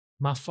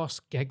 My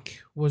first gig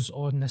was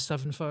on the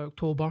 7th of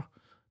October,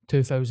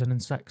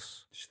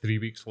 2006. It's 3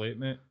 weeks late,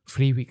 mate.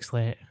 3 weeks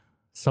late.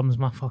 Sums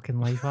my fucking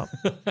life up.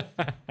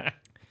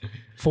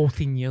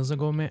 14 years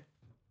ago, mate.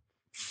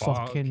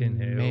 Fucking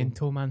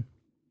mental, man.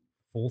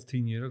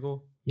 14 years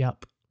ago?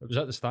 Yep. It was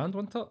at the Stand,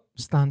 wasn't it?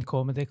 Stand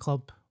Comedy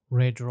Club,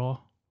 Red Raw.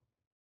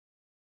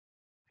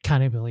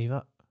 Can't believe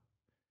it.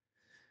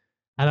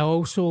 And I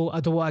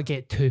don't want to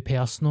get too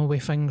personal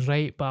with things,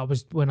 right?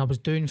 But when I was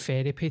doing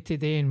therapy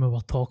today and we were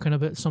talking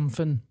about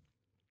something,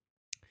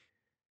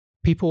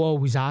 people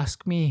always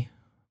ask me,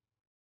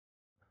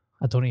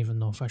 I don't even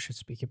know if I should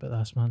speak about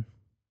this, man.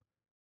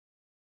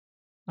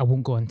 I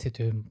won't go into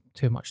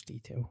too much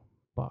detail,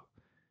 but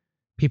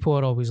people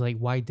are always like,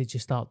 why did you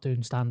start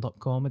doing stand-up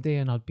comedy?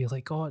 And I'd be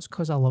like, oh, it's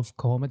because I love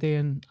comedy.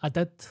 And I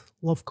did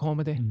love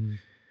comedy.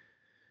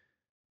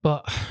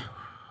 But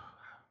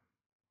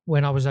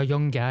when I was a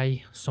young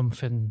guy,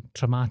 something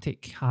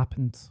traumatic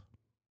happened.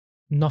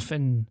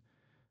 Nothing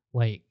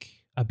like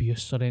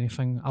abuse or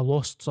anything. I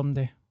lost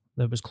somebody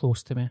that was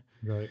close to me.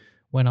 Right.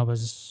 When I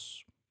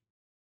was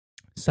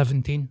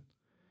 17.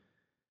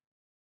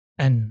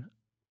 And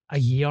a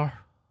year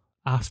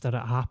after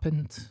it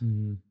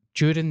happened,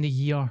 during the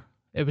year,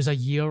 it was a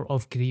year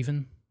of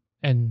grieving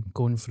and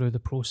going through the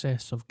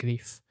process of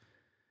grief.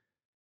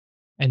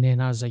 And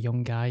then as a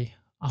young guy,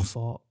 I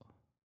thought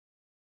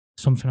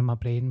something in my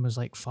brain was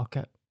like, fuck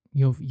it,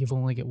 you've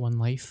only got one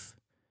life.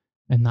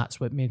 And that's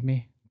what made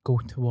me go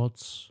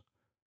towards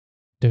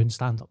doing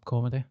stand-up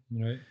comedy.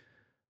 Right.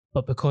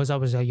 But because I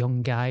was a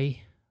young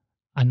guy,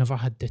 I never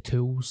had the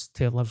tools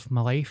to live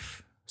my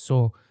life.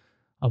 So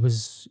I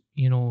was,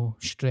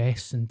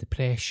 stress and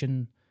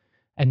depression.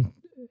 And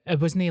it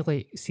wasn't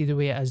like, see the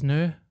way it is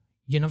now,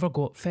 you never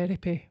got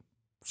therapy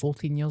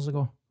 14 years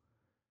ago.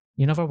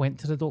 You never went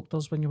to the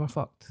doctors when you were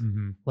fucked.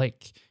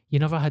 Like, you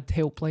never had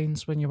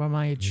helplines when you were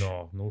my age.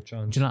 No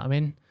chance. Do you know what I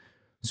mean?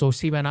 So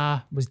see, when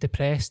I was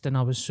depressed and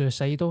I was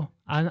suicidal,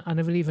 I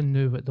never even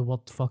knew what the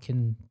word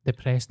fucking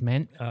depressed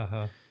meant.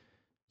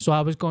 So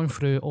I was going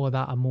through all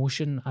that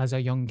emotion as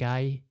a young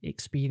guy,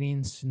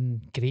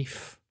 experiencing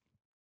grief.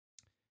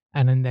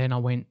 And then I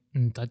went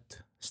and did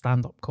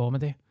stand-up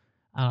comedy.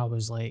 And I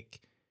was like,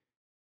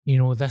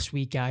 this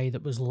wee guy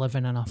that was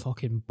living in a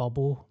fucking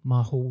bubble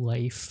my whole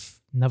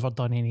life, never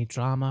done any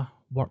drama,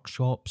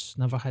 workshops,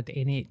 never had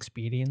any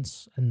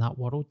experience in that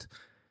world.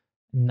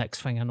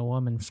 Next thing I know,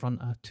 I'm in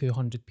front of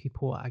 200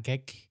 people at a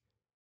gig,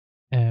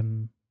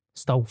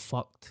 still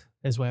fucked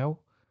as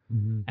well.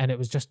 And it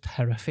was just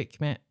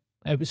horrific, mate.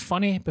 It was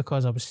funny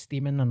because I was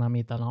steaming and I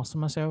made an arse of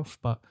myself,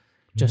 but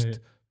just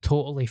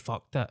totally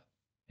fucked it.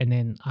 And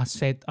then I've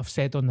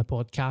said on the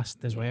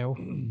podcast as well,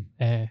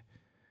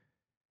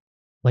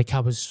 like I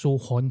was so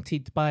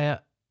haunted by it,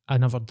 I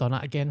never done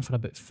it again for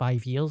about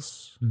 5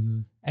 years.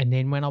 And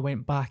then when I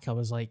went back, I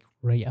was like,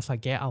 right, if I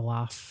get a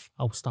laugh,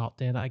 I'll start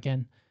doing it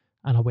again.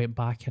 And I went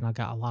back and I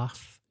got a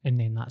laugh. And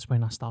then that's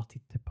when I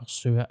started to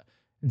pursue it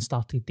and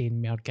started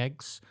doing more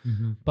gigs.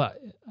 But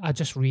I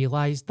just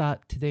realised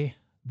that today,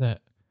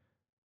 that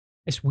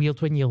it's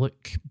weird when you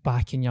look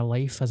back in your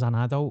life as an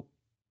adult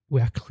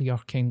with a clear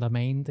kind of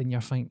mind and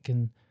you're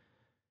thinking,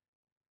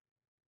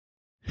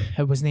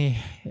 it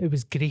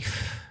was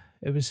grief.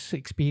 It was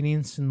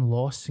experiencing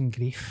loss and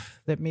grief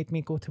that made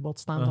me go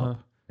towards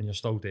stand-up. And you're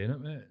still doing it,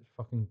 mate. It's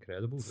fucking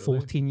incredible.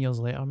 14 years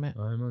later, mate.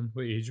 Aye, man.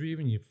 What age were you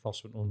when you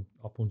first went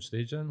up on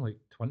stage then? Like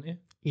 20?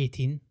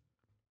 18.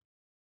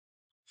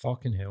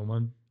 Fucking hell,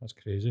 man. That's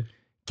crazy.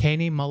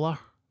 Kenny Muller,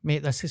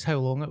 mate, this is how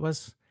long it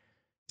was.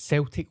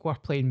 Celtic were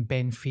playing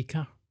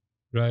Benfica.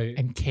 Right.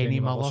 And Kenny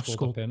Muller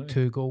scored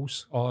 2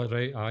 goals. Oh,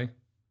 right, aye.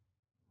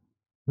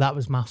 That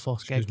was my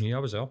first gig. Excuse me, I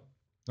was there.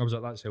 I was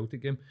at that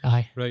Celtic game.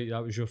 Aye. Right,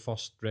 that was your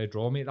first Red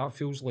Raw, mate. That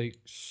feels like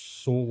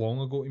so long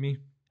ago to me.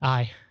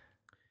 Aye.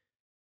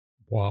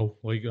 Wow.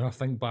 Like, I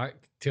think back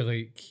to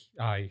like,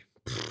 aye.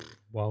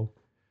 Wow.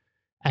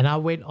 And I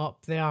went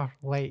up there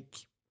like...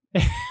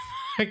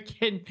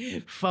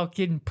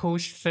 fucking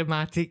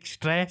post-traumatic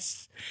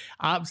stress,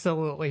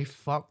 absolutely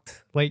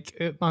fucked, like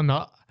out my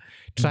nut,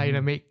 trying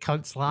to make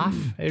cunts laugh.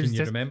 Can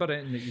you remember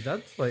anything that you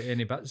did? Like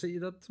any bits that you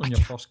did on your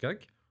first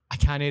gig? I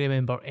can't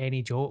remember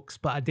any jokes,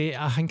 but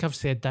I think I've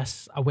said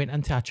this. I went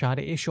into a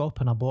charity shop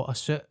and I bought a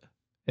suit.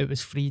 It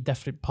was 3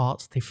 different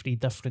parts to 3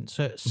 different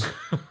suits.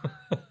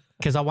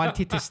 Because I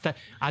wanted to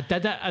I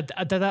did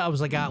it. I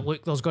was like,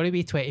 look, there's got to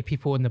be 20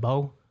 people in the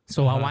bill.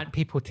 So I want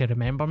people to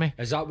remember me.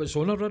 Is that what's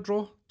on a Red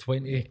Raw?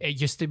 20?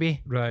 It used to be.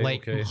 Right,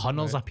 like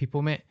hundreds of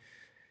people, mate.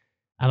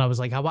 And I was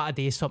like, I want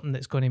to do something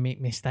that's going to make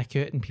me stick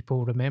out and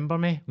people remember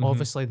me.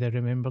 Obviously, they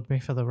remembered me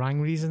for the wrong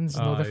reasons,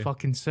 not the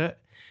fucking suit.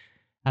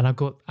 And I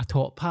got a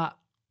top hat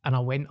and I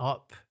went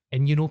up.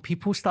 And,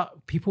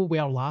 people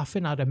were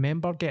laughing. I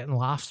remember getting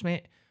laughs,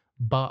 mate.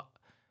 But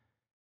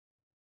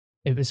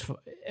it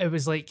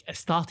was like, it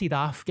started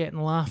off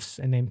getting laughs.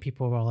 And then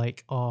people were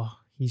like, oh,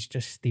 he's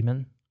just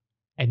steaming.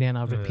 And then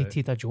I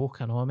repeated a joke,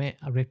 I know, mate.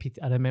 I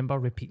remember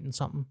repeating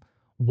something,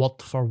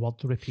 word for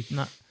word repeating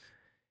it.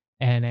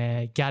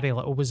 And Gary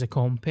Little was a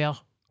compere.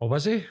 Oh,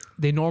 was he?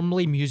 They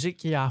normally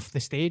music you off the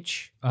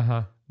stage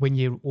when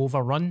you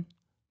overrun,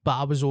 but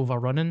I was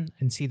overrunning.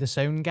 And see the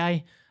sound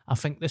guy, I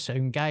think the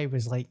sound guy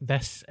was like,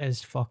 this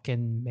is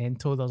fucking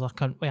mental. There's a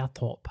cunt with a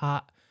top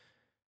hat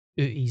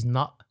out his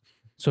nut.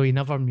 So he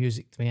never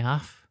musiced me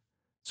off.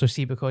 So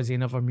see, because he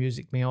never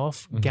musiced me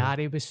off,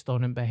 Gary was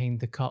standing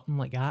behind the curtain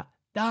like that.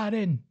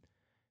 Darren,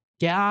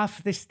 get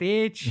off the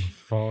stage.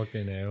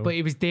 Fucking hell. But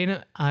he was doing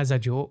it as a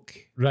joke.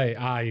 Right,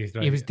 aye.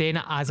 Right. He was doing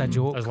it as a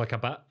joke. As like a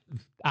bit.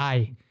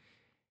 Aye.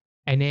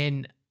 And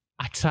then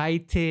I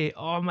tried to,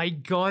 oh my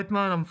God,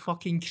 man, I'm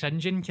fucking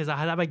cringing because I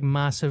had a big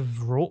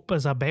massive rope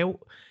as a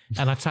belt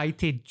and I tried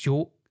to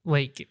joke,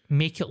 like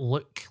make it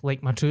look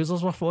like my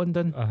trousers were falling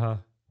down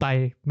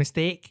by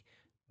mistake.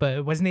 But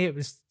it wasn't,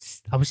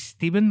 I was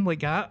steaming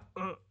like that.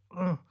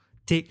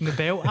 Taking the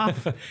belt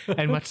off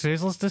and my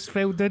trousers just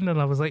fell down and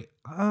I was like,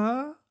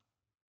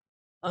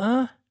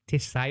 to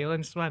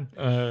silence, man.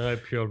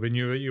 Pure, we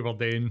knew what you were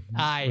doing.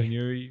 Aye.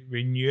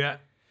 We knew it.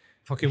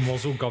 Fucking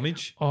Wuzzle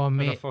Gummidge. Oh, In a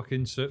mate.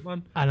 fucking suit,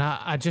 man. And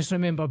I just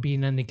remember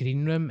being in the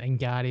green room and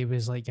Gary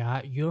was like,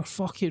 you're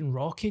fucking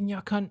rocking, you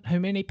cunt. How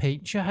many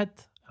pints you had?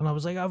 And I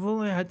was like, I've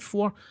only had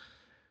 4.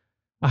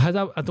 I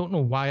don't know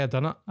why I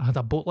done it. I had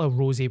a bottle of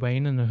rosy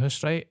wine in the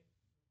house, right?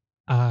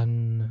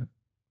 And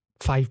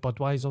 5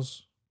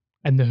 Budweisers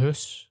in the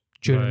house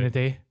during the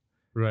day.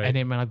 Right. And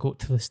then when I got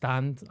to the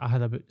stand, I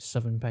had about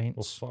 7 Oh,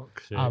 pints.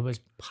 fuck's sake. I was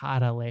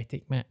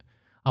paralytic, mate.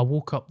 I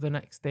woke up the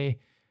next day,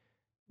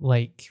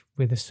 like,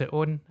 with the suit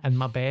on in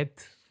my bed,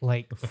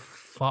 like,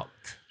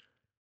 fucked.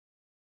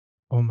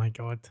 Oh my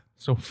God.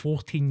 So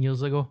 14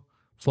 years ago,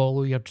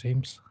 follow your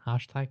dreams,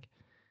 hashtag.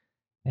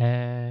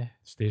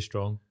 Stay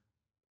strong.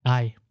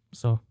 Aye.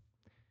 So,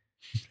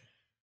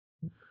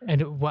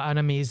 and what an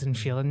amazing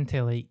feeling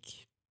to, like,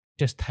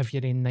 just have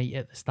your own night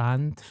at the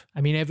stand.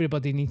 I mean,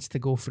 everybody needs to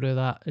go through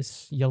that.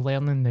 You're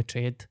learning the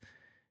trade.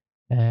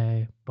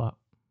 But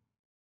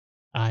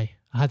aye,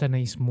 I had a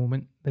nice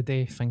moment the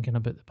day thinking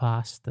about the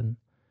past and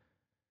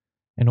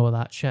all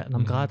that shit, and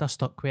I'm glad I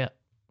stuck with it,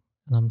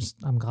 and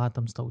I'm glad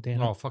I'm still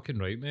doing Oh, it. fucking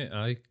right, mate.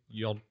 Aye,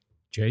 you're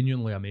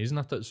genuinely amazing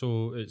at it.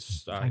 So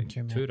it's Thank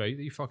you, too mate. right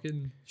that you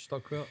fucking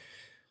stuck with it.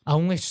 I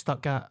only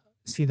stuck at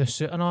the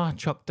suit and all. I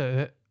chucked it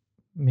out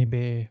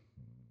maybe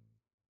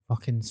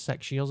fucking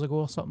 6 years ago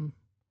or something,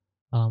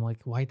 and I'm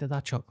like, why did I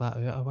chuck that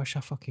out? I wish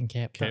I fucking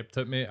kept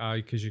It, mate. Aye,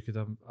 because you could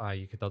have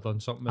done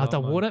something. With I'd that,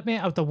 have man. wore it, mate.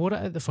 I'd have wore it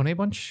at the Funny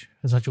Bunch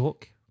as a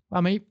joke.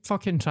 I might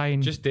fucking try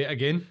and Just do it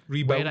again. wear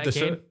Rebuild it the again.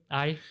 suit.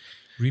 Aye.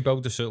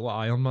 Rebuild the suit like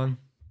Iron Man.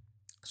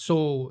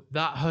 So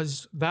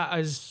that's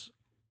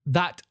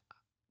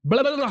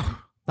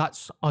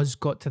us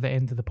got to the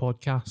end of the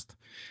podcast.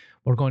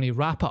 We're going to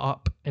wrap it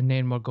up and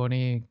then we're going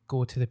to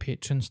go to the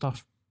Patreon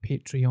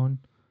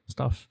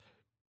stuff.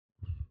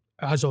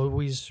 As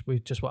always, we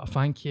just want to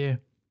thank you.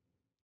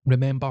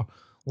 Remember,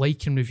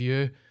 like and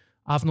review.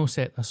 I've not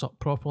set this up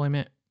properly,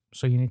 mate,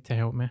 so you need to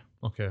help me.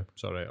 Okay,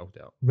 it's all right. I'll do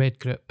it. Red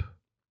grip,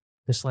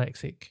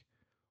 dyslexic,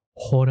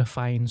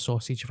 horrifying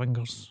sausage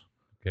fingers.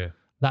 Okay.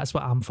 That's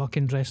what I'm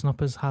fucking dressing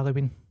up as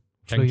Halloween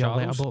King through your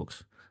Charles.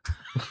 letterbox.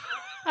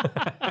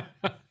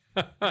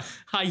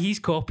 Hi, he's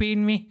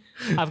copying me.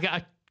 I've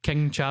got a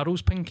King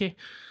Charles pinky.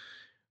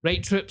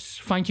 Right, troops,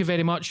 thank you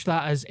very much.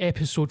 That is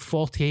episode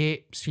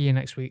 48. See you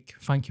next week.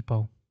 Thank you,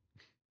 Paul.